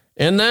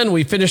 And then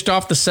we finished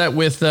off the set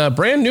with a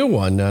brand new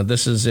one.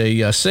 This is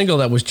a single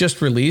that was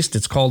just released.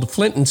 It's called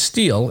Flint and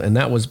Steel, and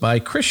that was by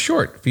Chris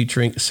Short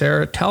featuring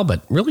Sarah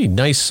Talbot. Really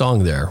nice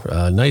song there.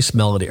 Nice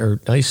melody,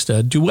 or nice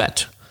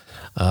duet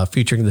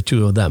featuring the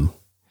two of them.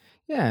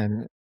 Yeah,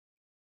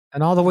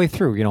 and all the way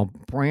through,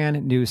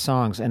 brand new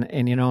songs. And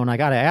I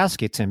got to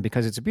ask you, Tim,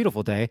 because it's a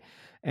beautiful day,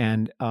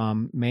 and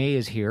May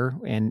is here,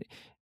 and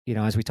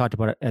as we talked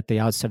about at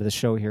the outset of the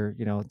show here,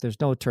 there's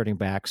no turning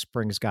back.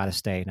 Spring's got to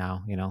stay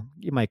now.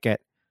 You might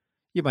get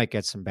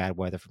some bad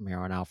weather from here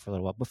on out for a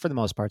little while, but for the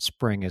most part,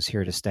 spring is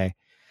here to stay.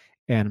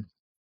 And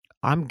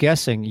I'm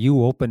guessing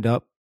you opened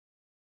up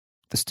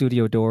the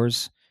studio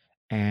doors,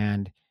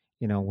 and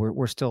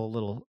we're still a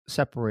little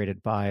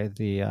separated by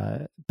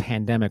the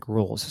pandemic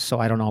rules,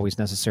 so I don't always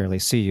necessarily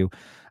see you.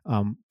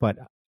 But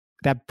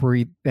that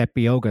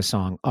Bioga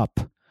song, Up,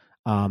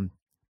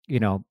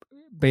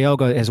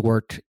 Bioga has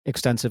worked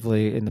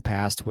extensively in the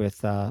past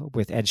with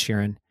Ed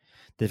Sheeran.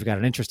 They've got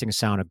an interesting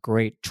sound, a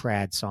great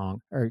trad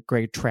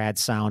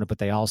sound, but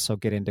they also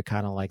get into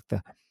kind of like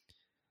the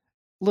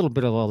little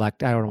bit of I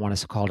don't want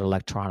to call it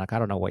electronic. I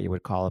don't know what you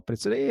would call it, but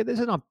it's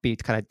an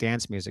upbeat kind of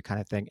dance music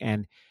kind of thing.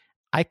 And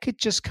I could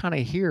just kind of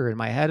hear in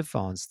my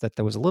headphones that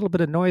there was a little bit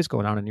of noise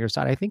going on your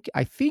side.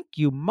 I think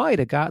you might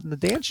have gotten the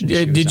dancing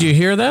shoes Did on. You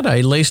hear that?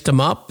 I laced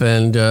them up,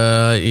 and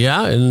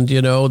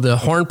the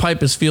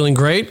hornpipe is feeling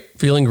great.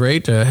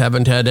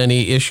 Haven't had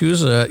any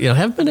issues.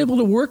 Haven't been able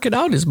to work it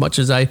out as much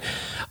as I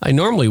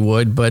normally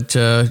would, but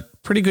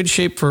pretty good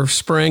shape for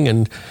spring.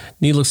 And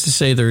needless to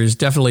say, there is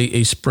definitely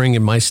a spring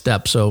in my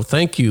step. So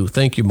thank you,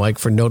 Mike,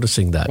 for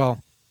noticing that.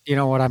 Well, you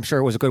know what? I'm sure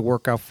it was a good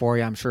workout for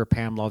you. I'm sure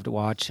Pam loved to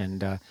watch,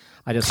 and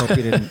I just hope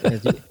you didn't,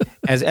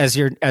 as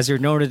you're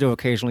known to do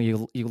occasionally,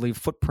 you leave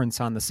footprints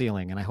on the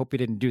ceiling, and I hope you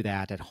didn't do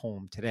that at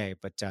home today.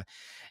 But at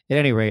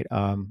any rate,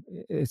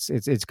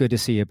 it's good to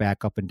see you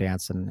back up and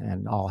dancing,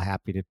 and all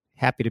happy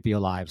to be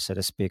alive, so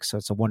to speak. So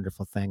it's a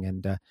wonderful thing,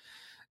 and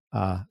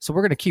so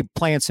we're going to keep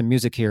playing some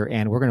music here,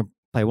 and we're going to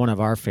play one of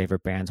our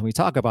favorite bands. When we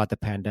talk about the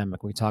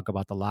pandemic, we talk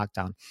about the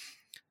lockdown.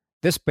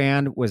 This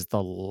band was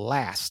the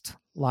last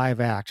live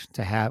act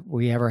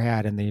we ever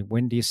had in the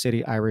Windy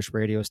City Irish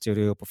Radio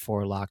Studio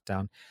before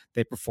lockdown.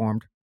 They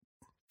performed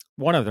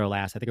one of their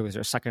last, I think it was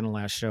their second to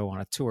last show on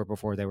a tour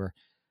before they were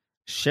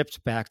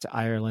shipped back to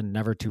Ireland,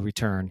 never to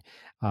return,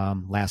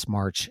 last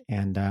March.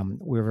 And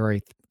we were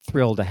very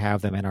thrilled to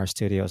have them in our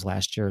studios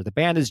last year. The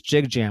band is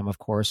Jig Jam, of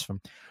course,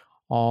 from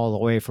all the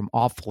way from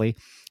Offaly.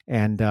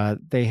 And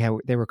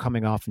they were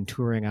coming off and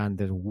touring on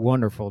the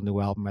wonderful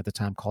new album at the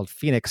time called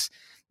Phoenix.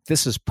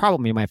 This is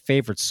probably my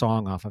favorite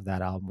song off of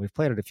that album. We've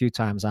played it a few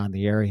times on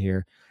the air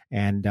here.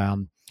 And,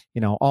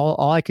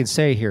 all I can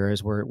say here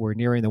is we're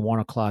nearing the 1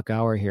 o'clock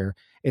hour here.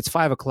 It's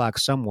 5 o'clock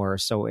somewhere.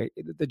 So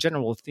the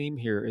general theme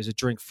here is a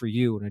drink for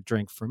you and a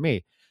drink for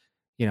me.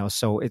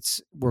 So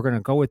we're going to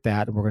go with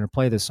that. And we're going to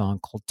play this song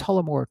called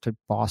Tullamore to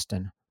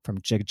Boston from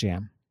Jig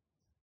Jam.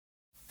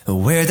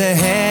 Where the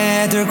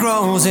heather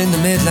grows in the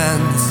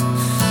Midlands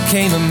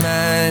came a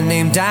man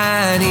named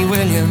Danny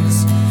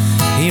Williams.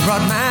 He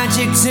brought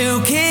magic to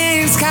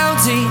Kings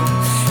County,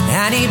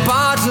 and he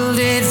bottled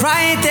it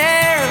right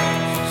there.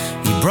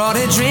 He brought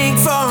a drink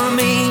for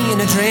me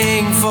and a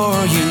drink for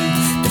you,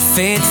 the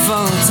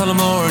faithful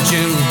Tullamore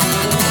Jew.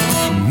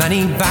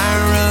 Many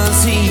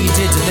barrels he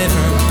did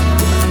deliver,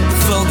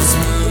 flowed as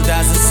smooth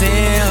as a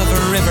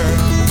silver river.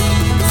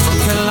 From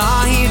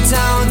Killarney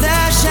down the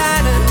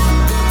Shannon,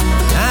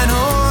 and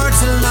o'er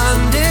to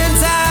London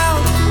town,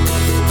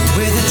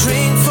 with a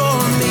drink for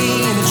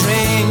me and a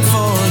drink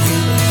for you,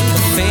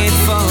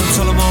 faithful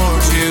Tullamore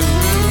Jew.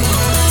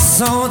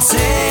 So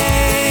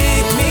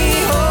take me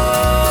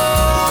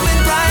home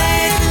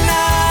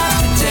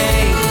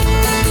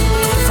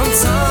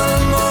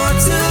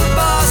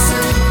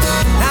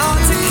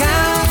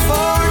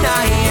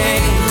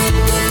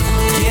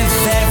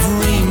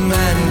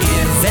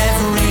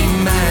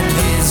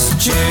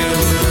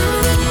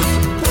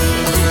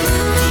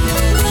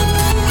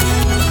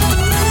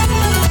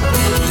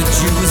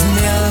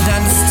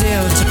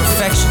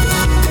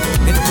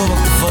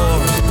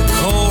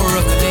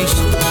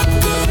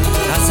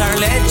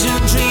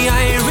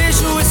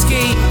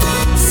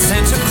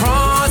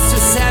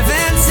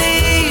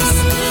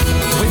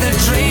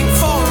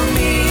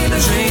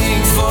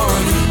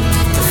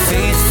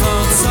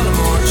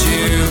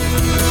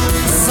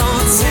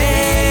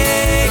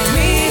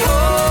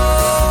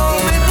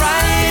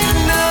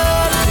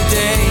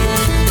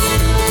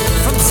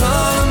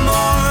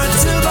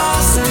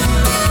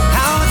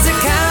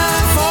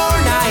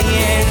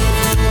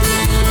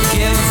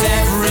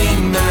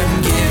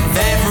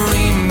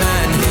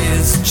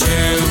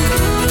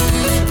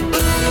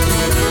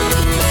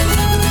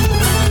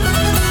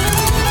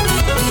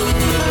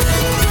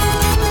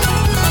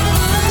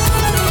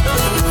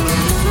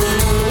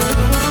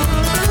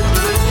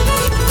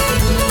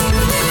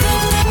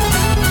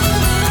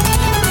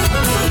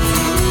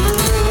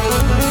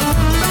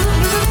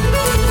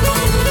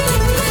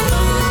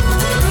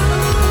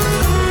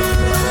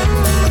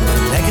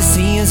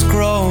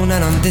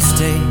this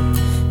day,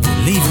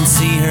 we'll even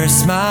see her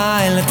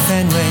smile at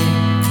Fenway.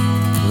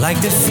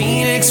 Like the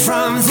phoenix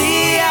from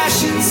the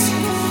ashes,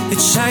 it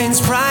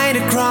shines bright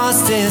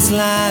across this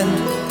land.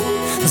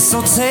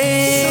 So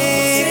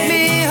take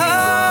me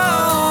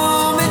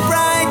home and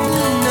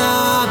brighten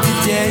up the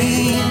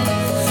day,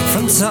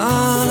 from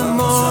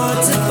Tullamore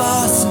to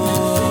Boston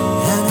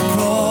and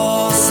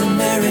across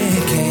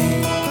America,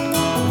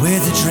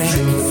 with a drink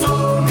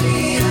for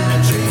me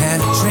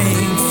and a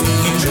drink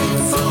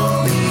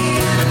for you,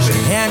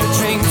 and a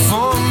drink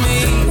for me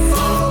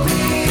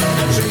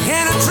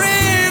and a drink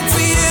for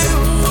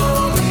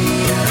you,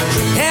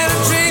 and a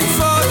drink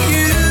for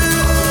you.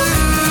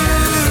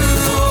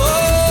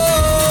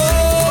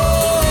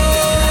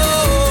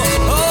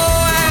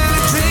 Oh, and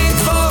a drink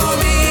for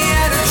me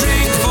and a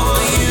drink for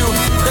you,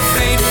 the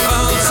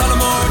faithful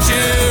Tullamore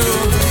Jew.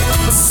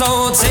 So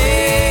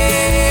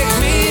take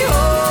me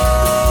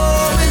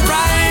home and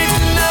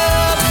brighten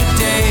up the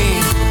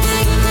day,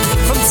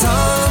 from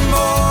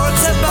Tullamore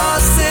to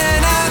Boston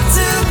out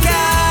to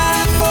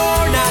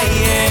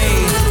California.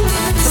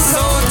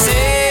 So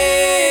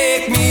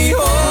take me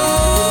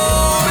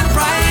home and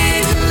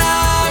brighten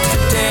up the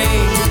day,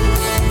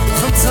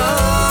 from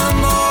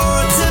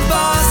Tullamore to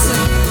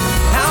Boston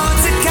out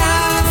to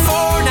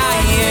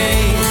California.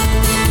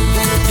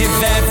 Give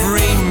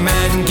every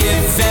man,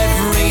 give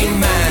every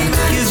man,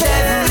 give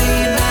every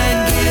man,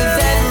 give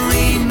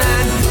every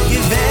man,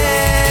 give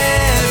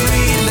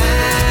every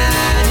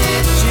man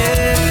his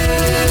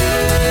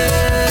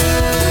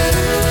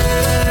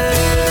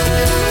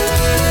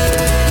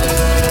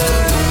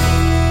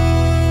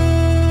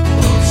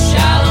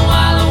Shallow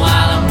wallow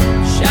wallow,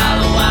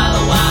 shallow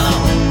wallow wallow,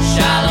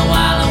 shallow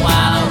wallow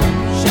wallow,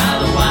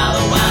 shallow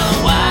wallow wallow,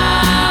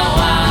 wow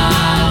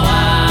wow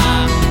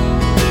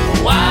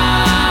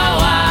wow,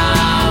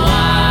 wow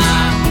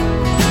wow.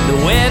 The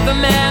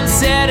weatherman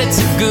said it's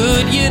a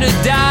good year to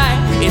die.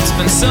 It's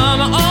been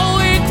summer all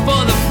week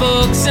for the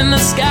folks in the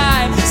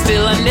sky.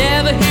 Still I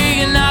never hear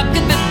you knock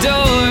at the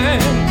door,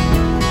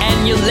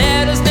 and your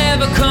letters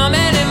never come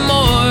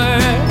anymore.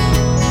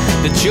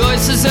 The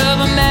choices of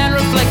a man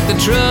reflect the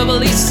trouble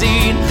he's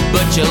seen,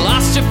 but you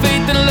lost your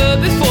faith in love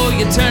before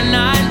you turned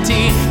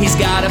 19. He's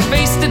got a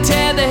face to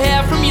tear the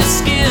hair from your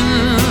skin.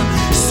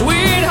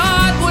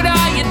 Sweetheart, what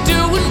are you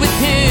doing with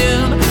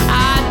him?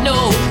 I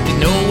know that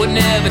no one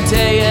ever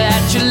tell you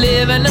that you're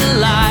living a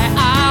lie.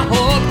 I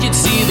hope you'd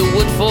see the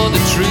wood for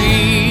the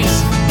trees.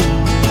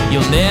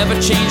 You'll never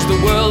change the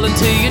world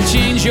until you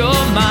change your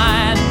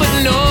mind, but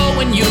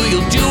knowing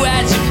you'll do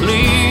as you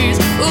please.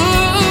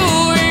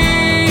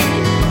 Ooh-wee.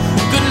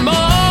 Good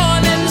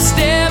morning,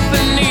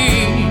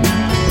 Stephanie.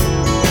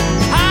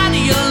 How do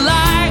you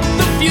like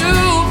the view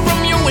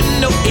from your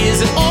window? Is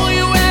it all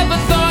you ever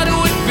thought it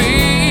would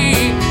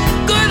be?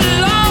 Good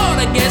Lord,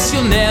 I guess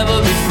you'll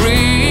never be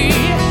free.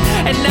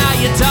 And now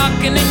you're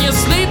talking in your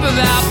sleep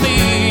about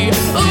me.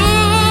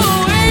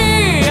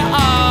 Ooh-wee.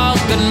 Oh,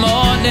 good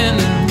morning.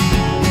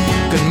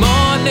 Good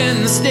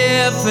morning,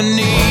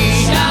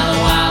 Stephanie. Shallow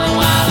wallow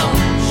wallow,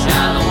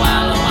 shallow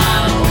wallow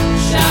wallow,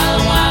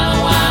 shallow wallow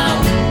wallow,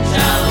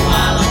 shallow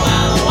wallow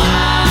wallow,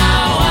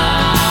 wow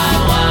wow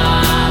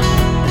wow,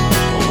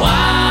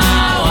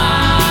 wow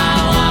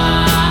wow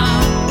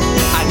wow.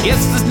 I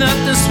guess there's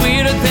nothing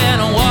sweeter than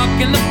a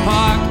walk in the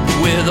park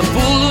with a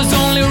fool whose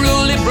only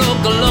rule he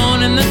broke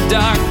alone in the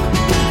dark.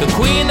 The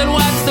queen that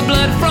wipes the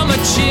blood from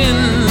her chin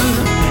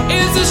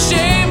is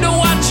ashamed of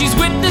what she's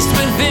witnessed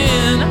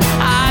within.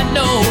 I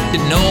know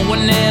that no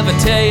one ever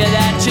tell you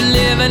that you're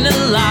living a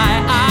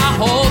lie. I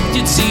hoped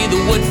you'd see the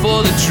wood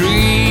for the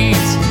trees.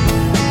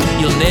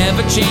 You'll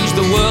never change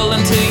the world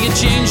until you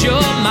change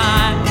your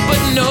mind, but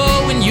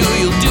knowing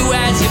you'll do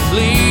as you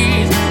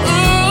please.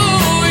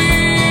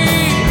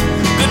 Ooh-wee.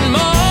 Good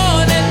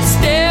morning,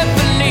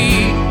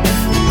 Stephanie.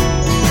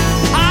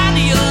 How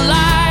do you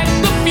like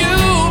the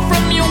view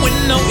from your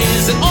window?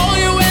 Is it all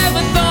you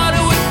ever thought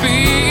it would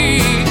be?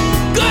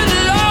 Good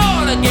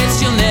Lord, I guess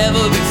you'll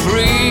never be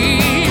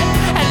free.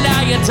 And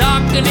now you're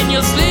talking in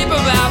your sleep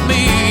about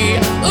me.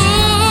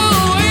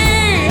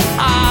 Ooh-wee.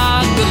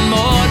 Ah, good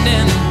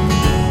morning.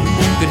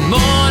 Good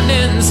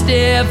morning,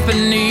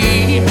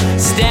 Stephanie.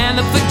 Stand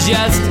up for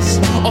justice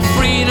or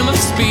freedom of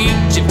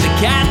speech. If the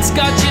cat's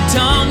got your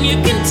tongue, you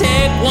can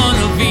take one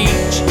of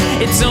each.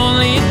 It's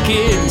only a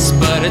kiss,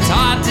 but it's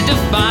hard to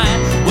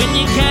define when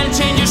you can't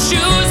change your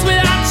shoes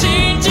without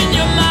changing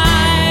your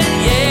mind.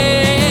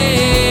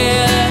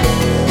 Yeah.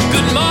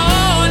 Good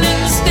morning,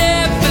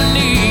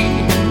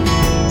 Stephanie.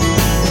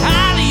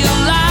 How do you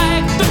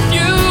like the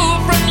view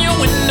from your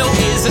window?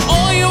 Is it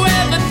all you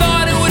ever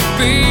thought it would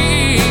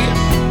be?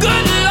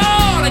 Good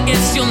Lord, I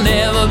guess you'll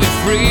never be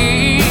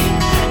free.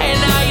 And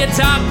now you're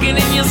talking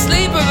in your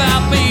sleep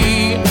about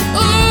me.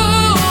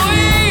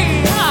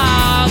 Ooh-wee.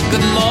 Ah,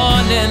 good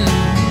morning,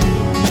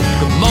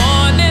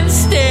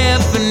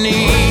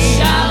 Stephanie.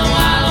 Shallow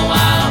wallow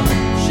wallow,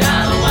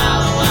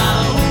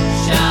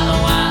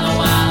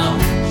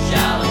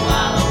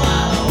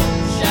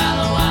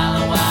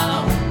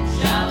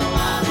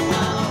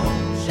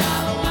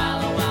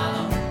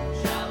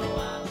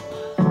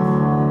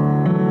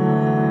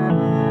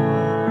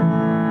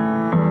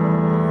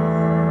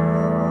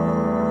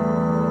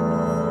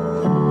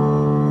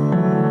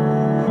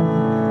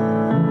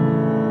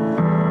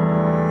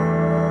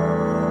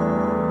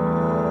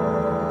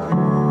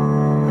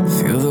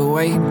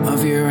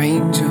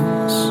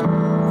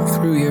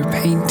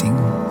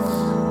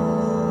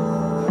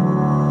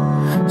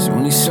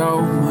 Only so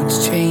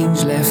much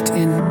change left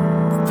in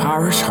the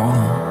parish hall.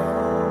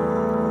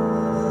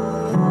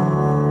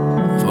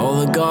 Of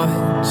all the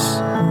gods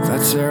that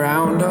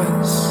surround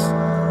us,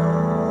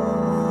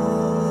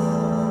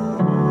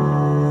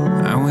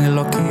 and we're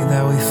lucky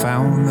that we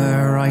found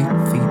the right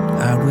feet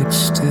at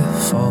which to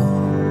fall.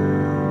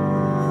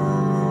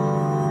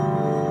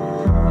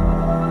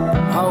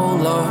 Oh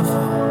love,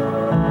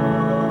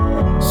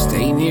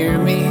 stay near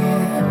me.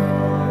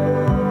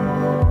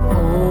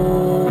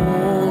 Oh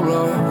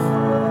love,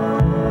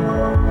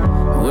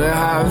 where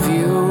have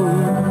you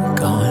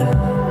gone?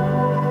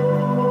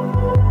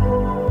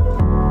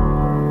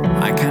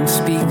 I can't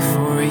speak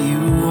for you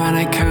and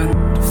I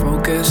can't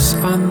focus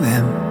on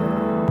them.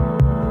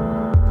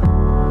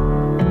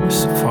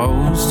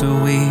 Supposed do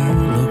we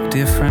look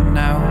different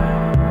now?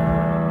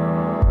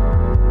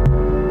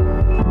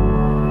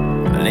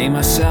 I lay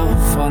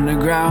myself on the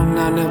ground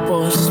and the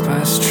bus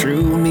passed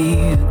through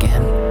me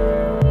again.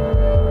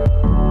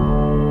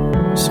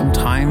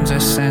 Sometimes I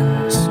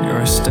sense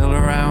you're still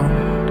around.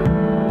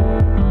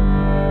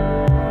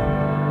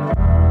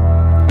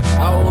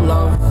 Oh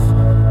love,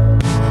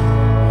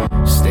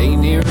 stay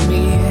near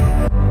me.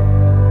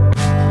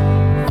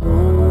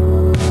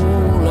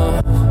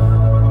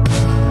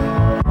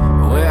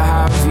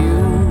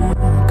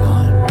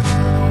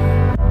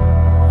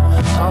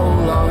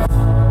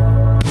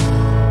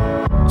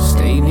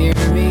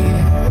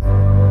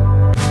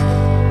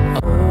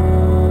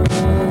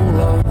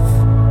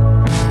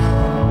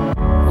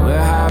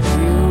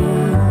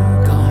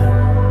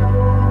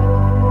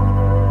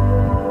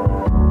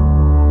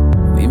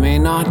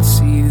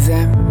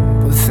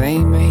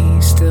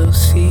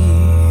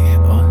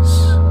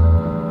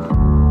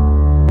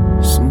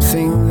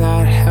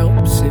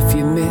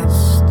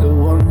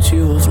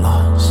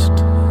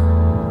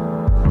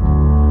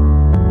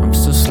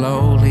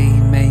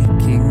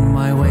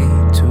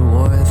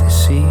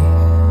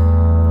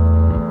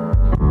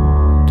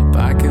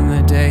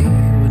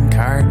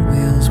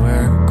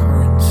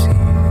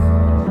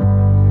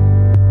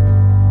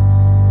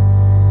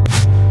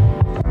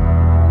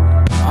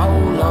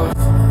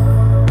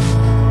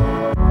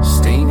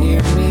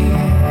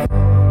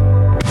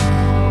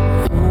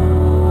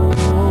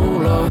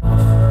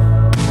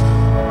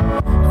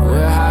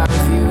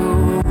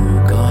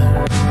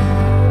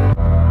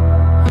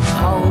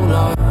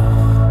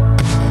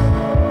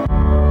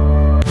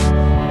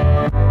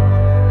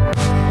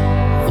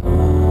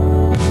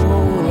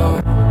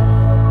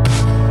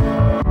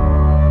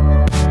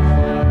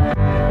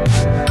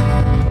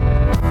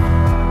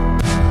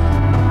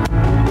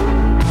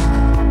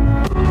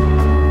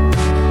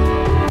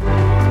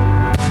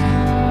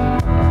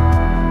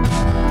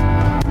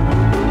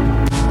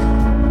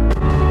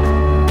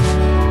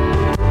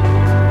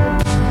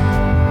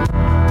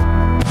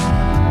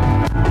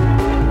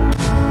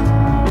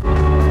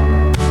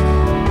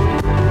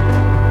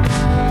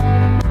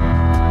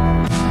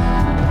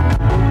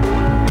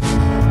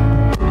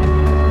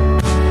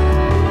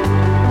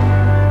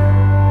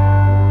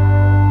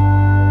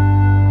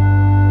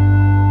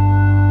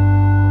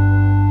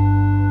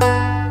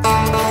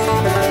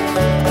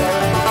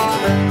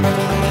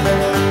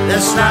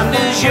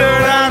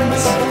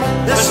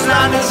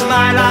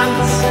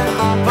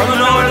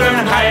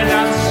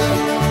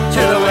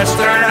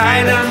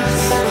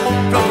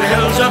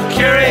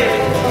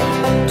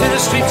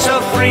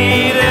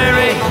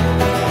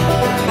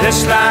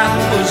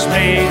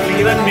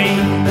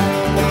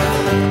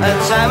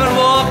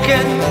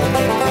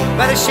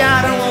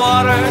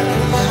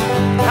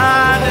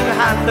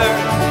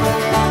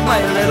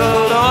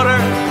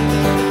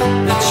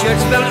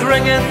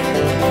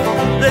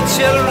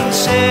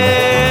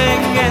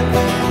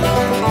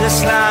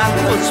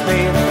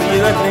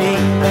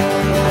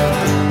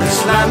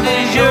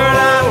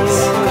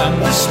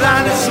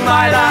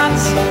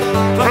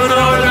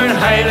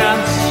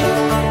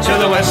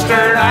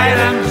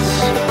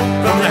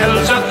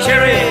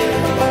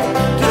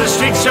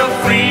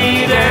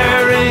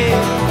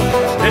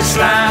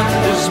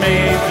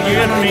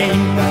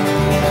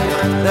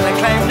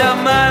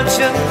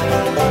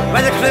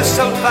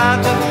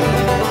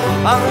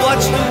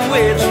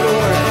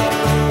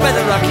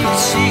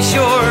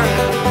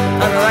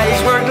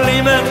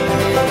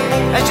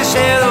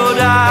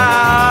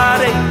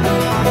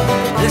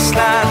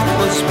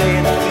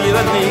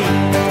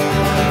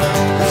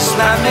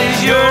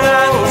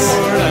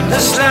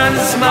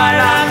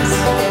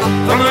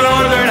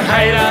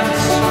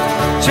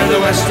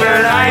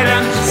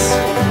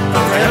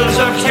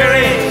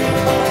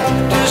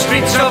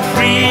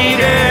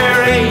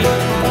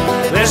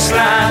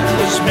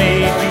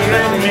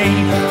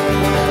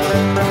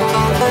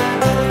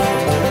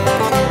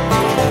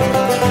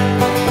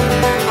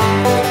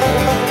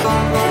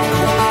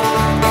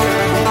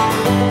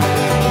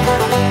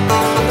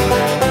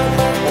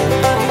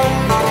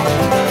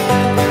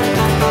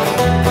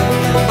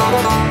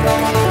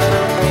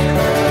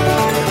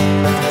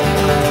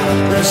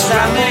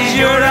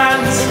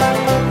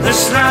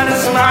 This land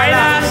is my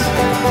land,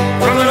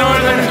 from the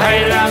northern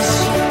highlands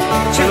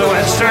to the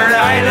western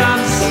islands.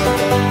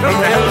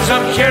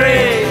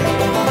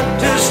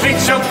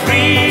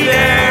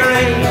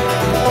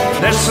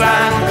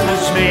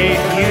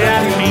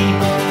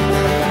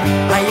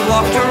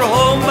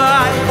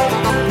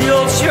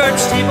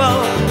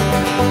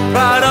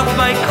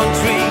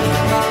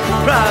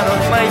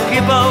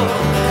 people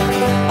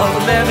of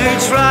the men who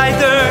tried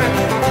there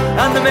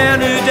and the men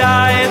who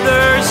died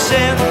their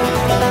sin.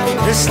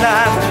 This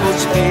land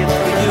was made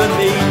for you and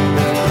me.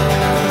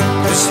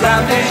 This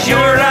land is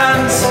your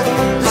land,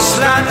 this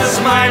land is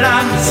my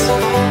land.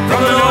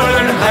 From the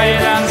northern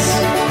highlands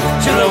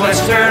to the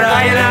western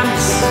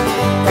islands,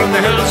 from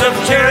the hills of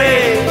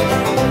Kerry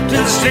to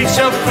the streets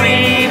of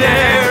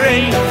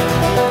Free-Derry.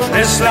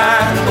 This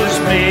land was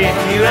made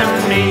for you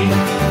and me.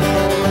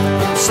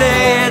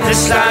 Say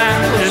this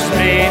land was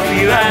made for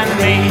you and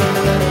me.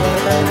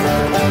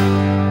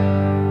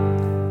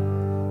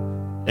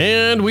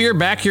 And we are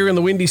back here in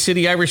the Windy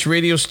City Irish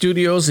Radio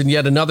Studios in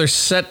yet another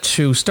set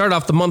to start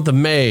off the month of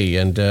May.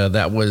 And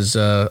that was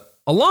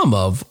alum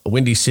of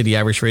Windy City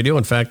Irish Radio.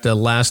 In fact, the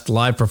last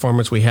live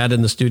performance we had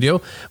in the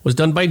studio was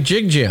done by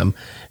Jig Jam,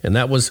 and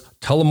that was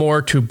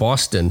Tullamore to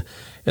Boston.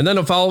 And then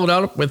I followed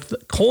up with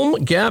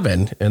Colm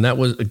Gavin, and that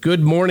was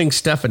Good Morning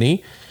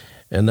Stephanie.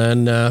 And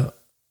then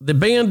the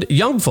band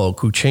Young Folk,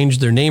 who changed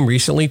their name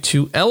recently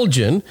to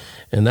Elgin,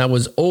 and that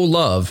was Oh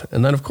Love.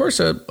 And then, of course,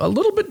 a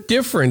little bit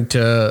different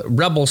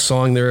rebel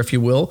song there, if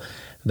you will.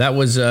 That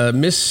was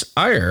Miss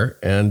Eyre,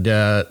 and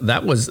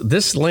that was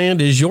This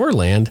Land Is Your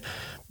Land.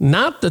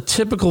 Not the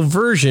typical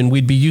version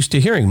we'd be used to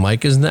hearing,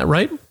 Mike, isn't that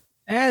right?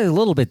 A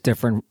little bit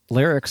different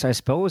lyrics, I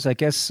suppose. I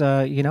guess,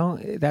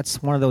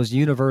 that's one of those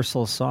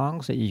universal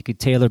songs that you could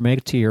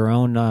tailor-make to your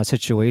own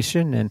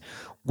situation. And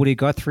Woody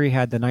Guthrie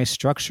had the nice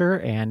structure,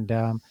 and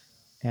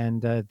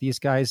these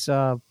guys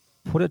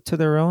put it to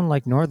their own,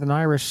 like, Northern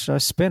Irish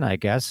spin, I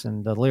guess.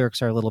 And the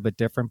lyrics are a little bit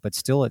different, but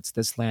still, it's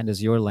This Land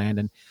Is Your Land.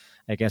 And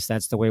I guess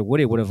that's the way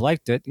Woody would have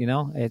liked it.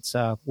 It's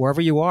wherever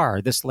you are,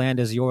 this land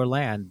is your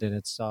land, and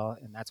it's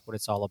and that's what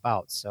it's all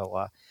about.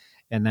 So,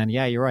 and then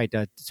you're right.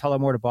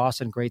 Tullamore to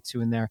Boston, great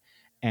tune there,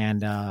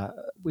 and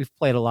we've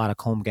played a lot of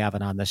Colm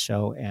Gavin on this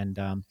show, and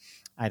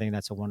I think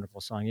that's a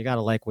wonderful song. You got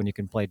to like when you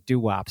can play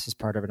doo-wops as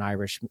part of an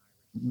Irish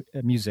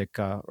music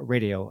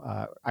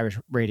Irish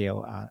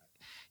radio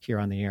here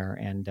on the air,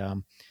 and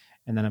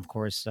then of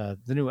course the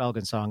new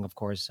Elgin song, of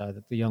course,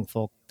 the Young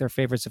Folk, they're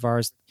favorites of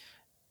ours.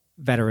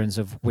 Veterans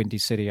of Windy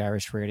City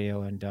Irish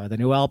Radio, and the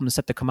new album is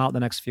set to come out in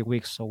the next few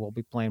weeks, so we'll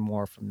be playing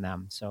more from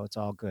them. So it's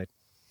all good.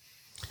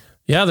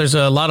 Yeah, there's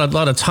a lot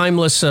of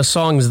timeless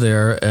songs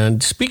there.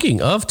 And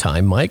speaking of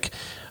time, Mike,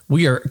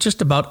 we are just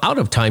about out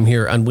of time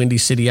here on Windy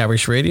City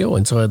Irish Radio,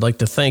 and so I'd like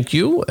to thank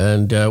you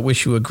and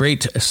wish you a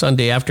great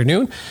Sunday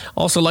afternoon.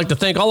 Also like to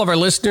thank all of our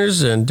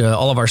listeners and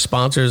all of our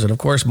sponsors, and of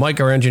course, Mike,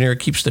 our engineer,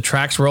 keeps the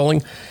tracks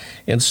rolling.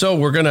 And so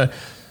we're going to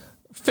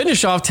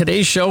finish off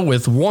today's show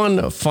with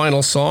one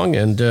final song,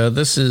 and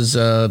this is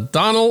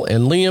Donald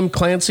and Liam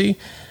Clancy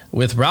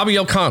with Robbie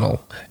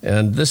O'Connell,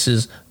 and this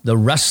is The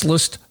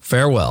Restless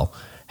Farewell.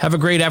 Have a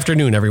great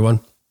afternoon,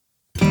 everyone.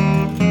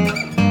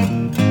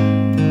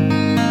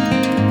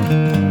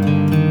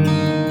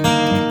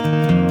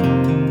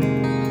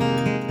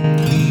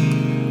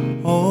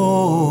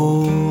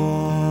 Oh,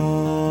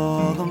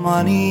 the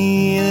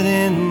money that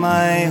in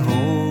my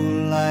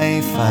whole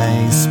life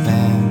I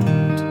spent,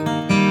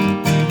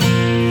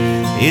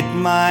 it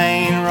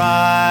might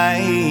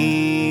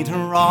right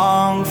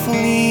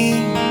wrongfully,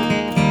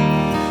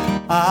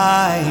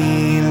 I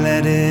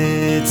let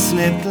it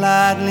slip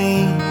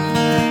gladly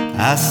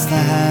past the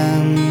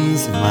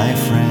hands of my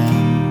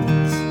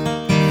friends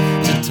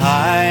to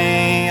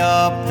tie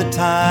up the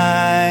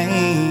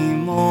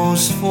time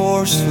most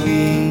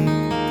forcefully.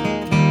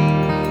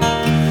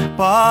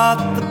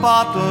 But the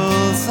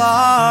bottles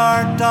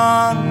are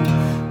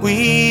done,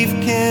 we've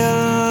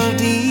killed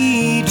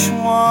each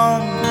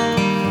one.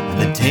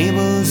 The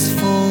table's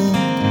full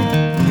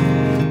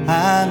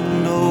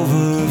and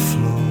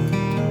overflowed,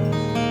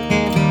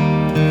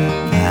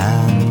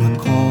 and the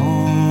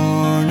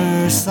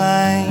corner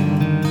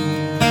sign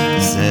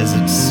says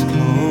it's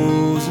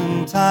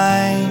closing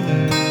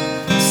time.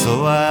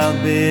 So I'll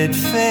bid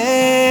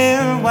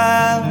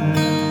farewell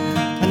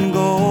and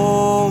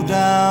go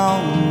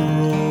down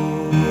the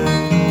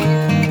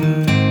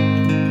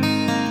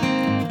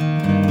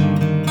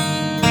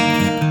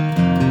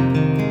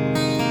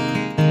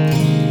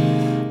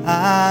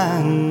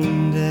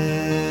and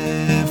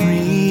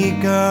every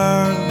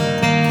girl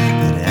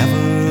that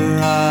ever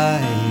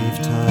I've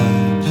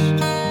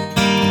touched,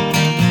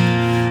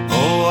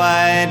 oh,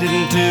 I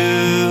didn't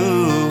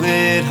do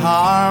it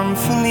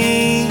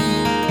harmfully,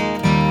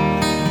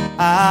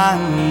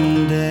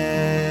 and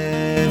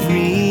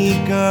every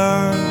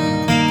girl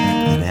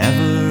that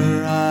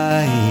ever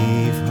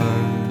I've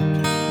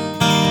hurt,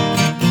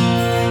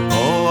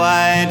 oh,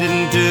 I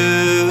didn't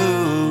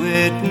do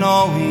it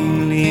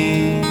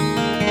knowingly.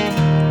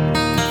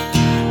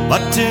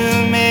 But to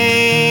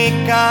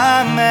make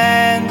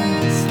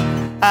amends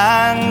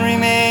and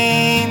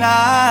remain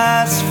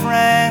as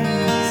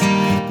friends,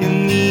 you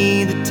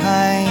need the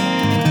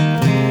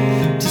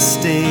time to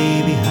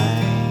stay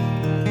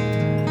behind.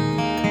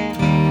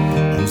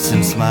 And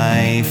since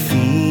my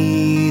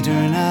feet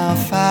are now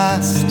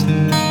fast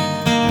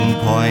and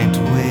point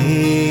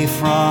away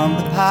from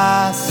the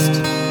past,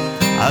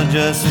 I'll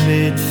just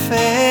bid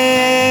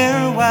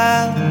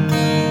farewell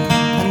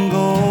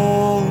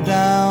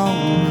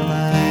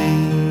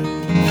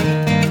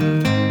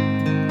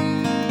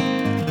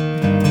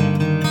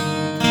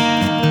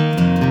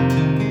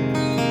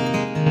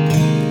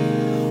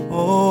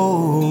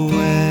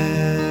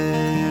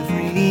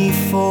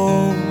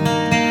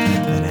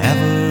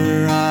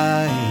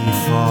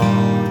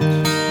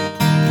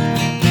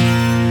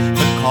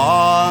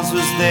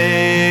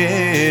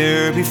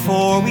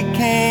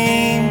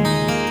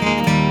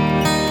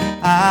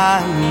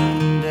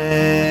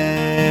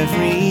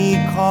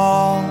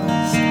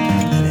cause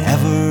that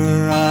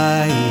ever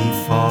I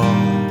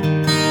fought.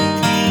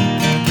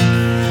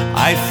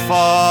 I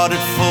fought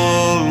it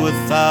full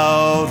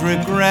without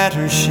regret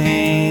or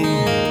shame,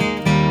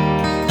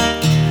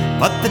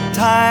 but the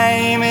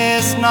time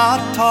is not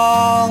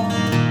tall,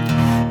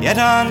 yet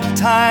on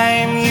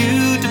time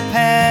you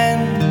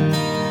depend,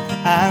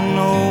 and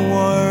no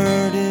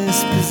word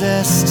is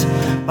possessed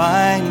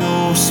by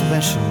no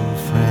special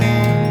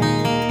friend.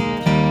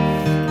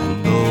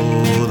 And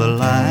though the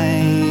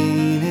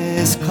line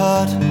is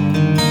cut,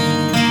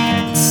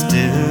 it's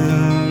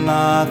still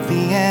not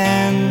the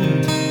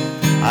end.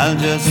 I'll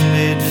just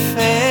bid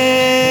farewell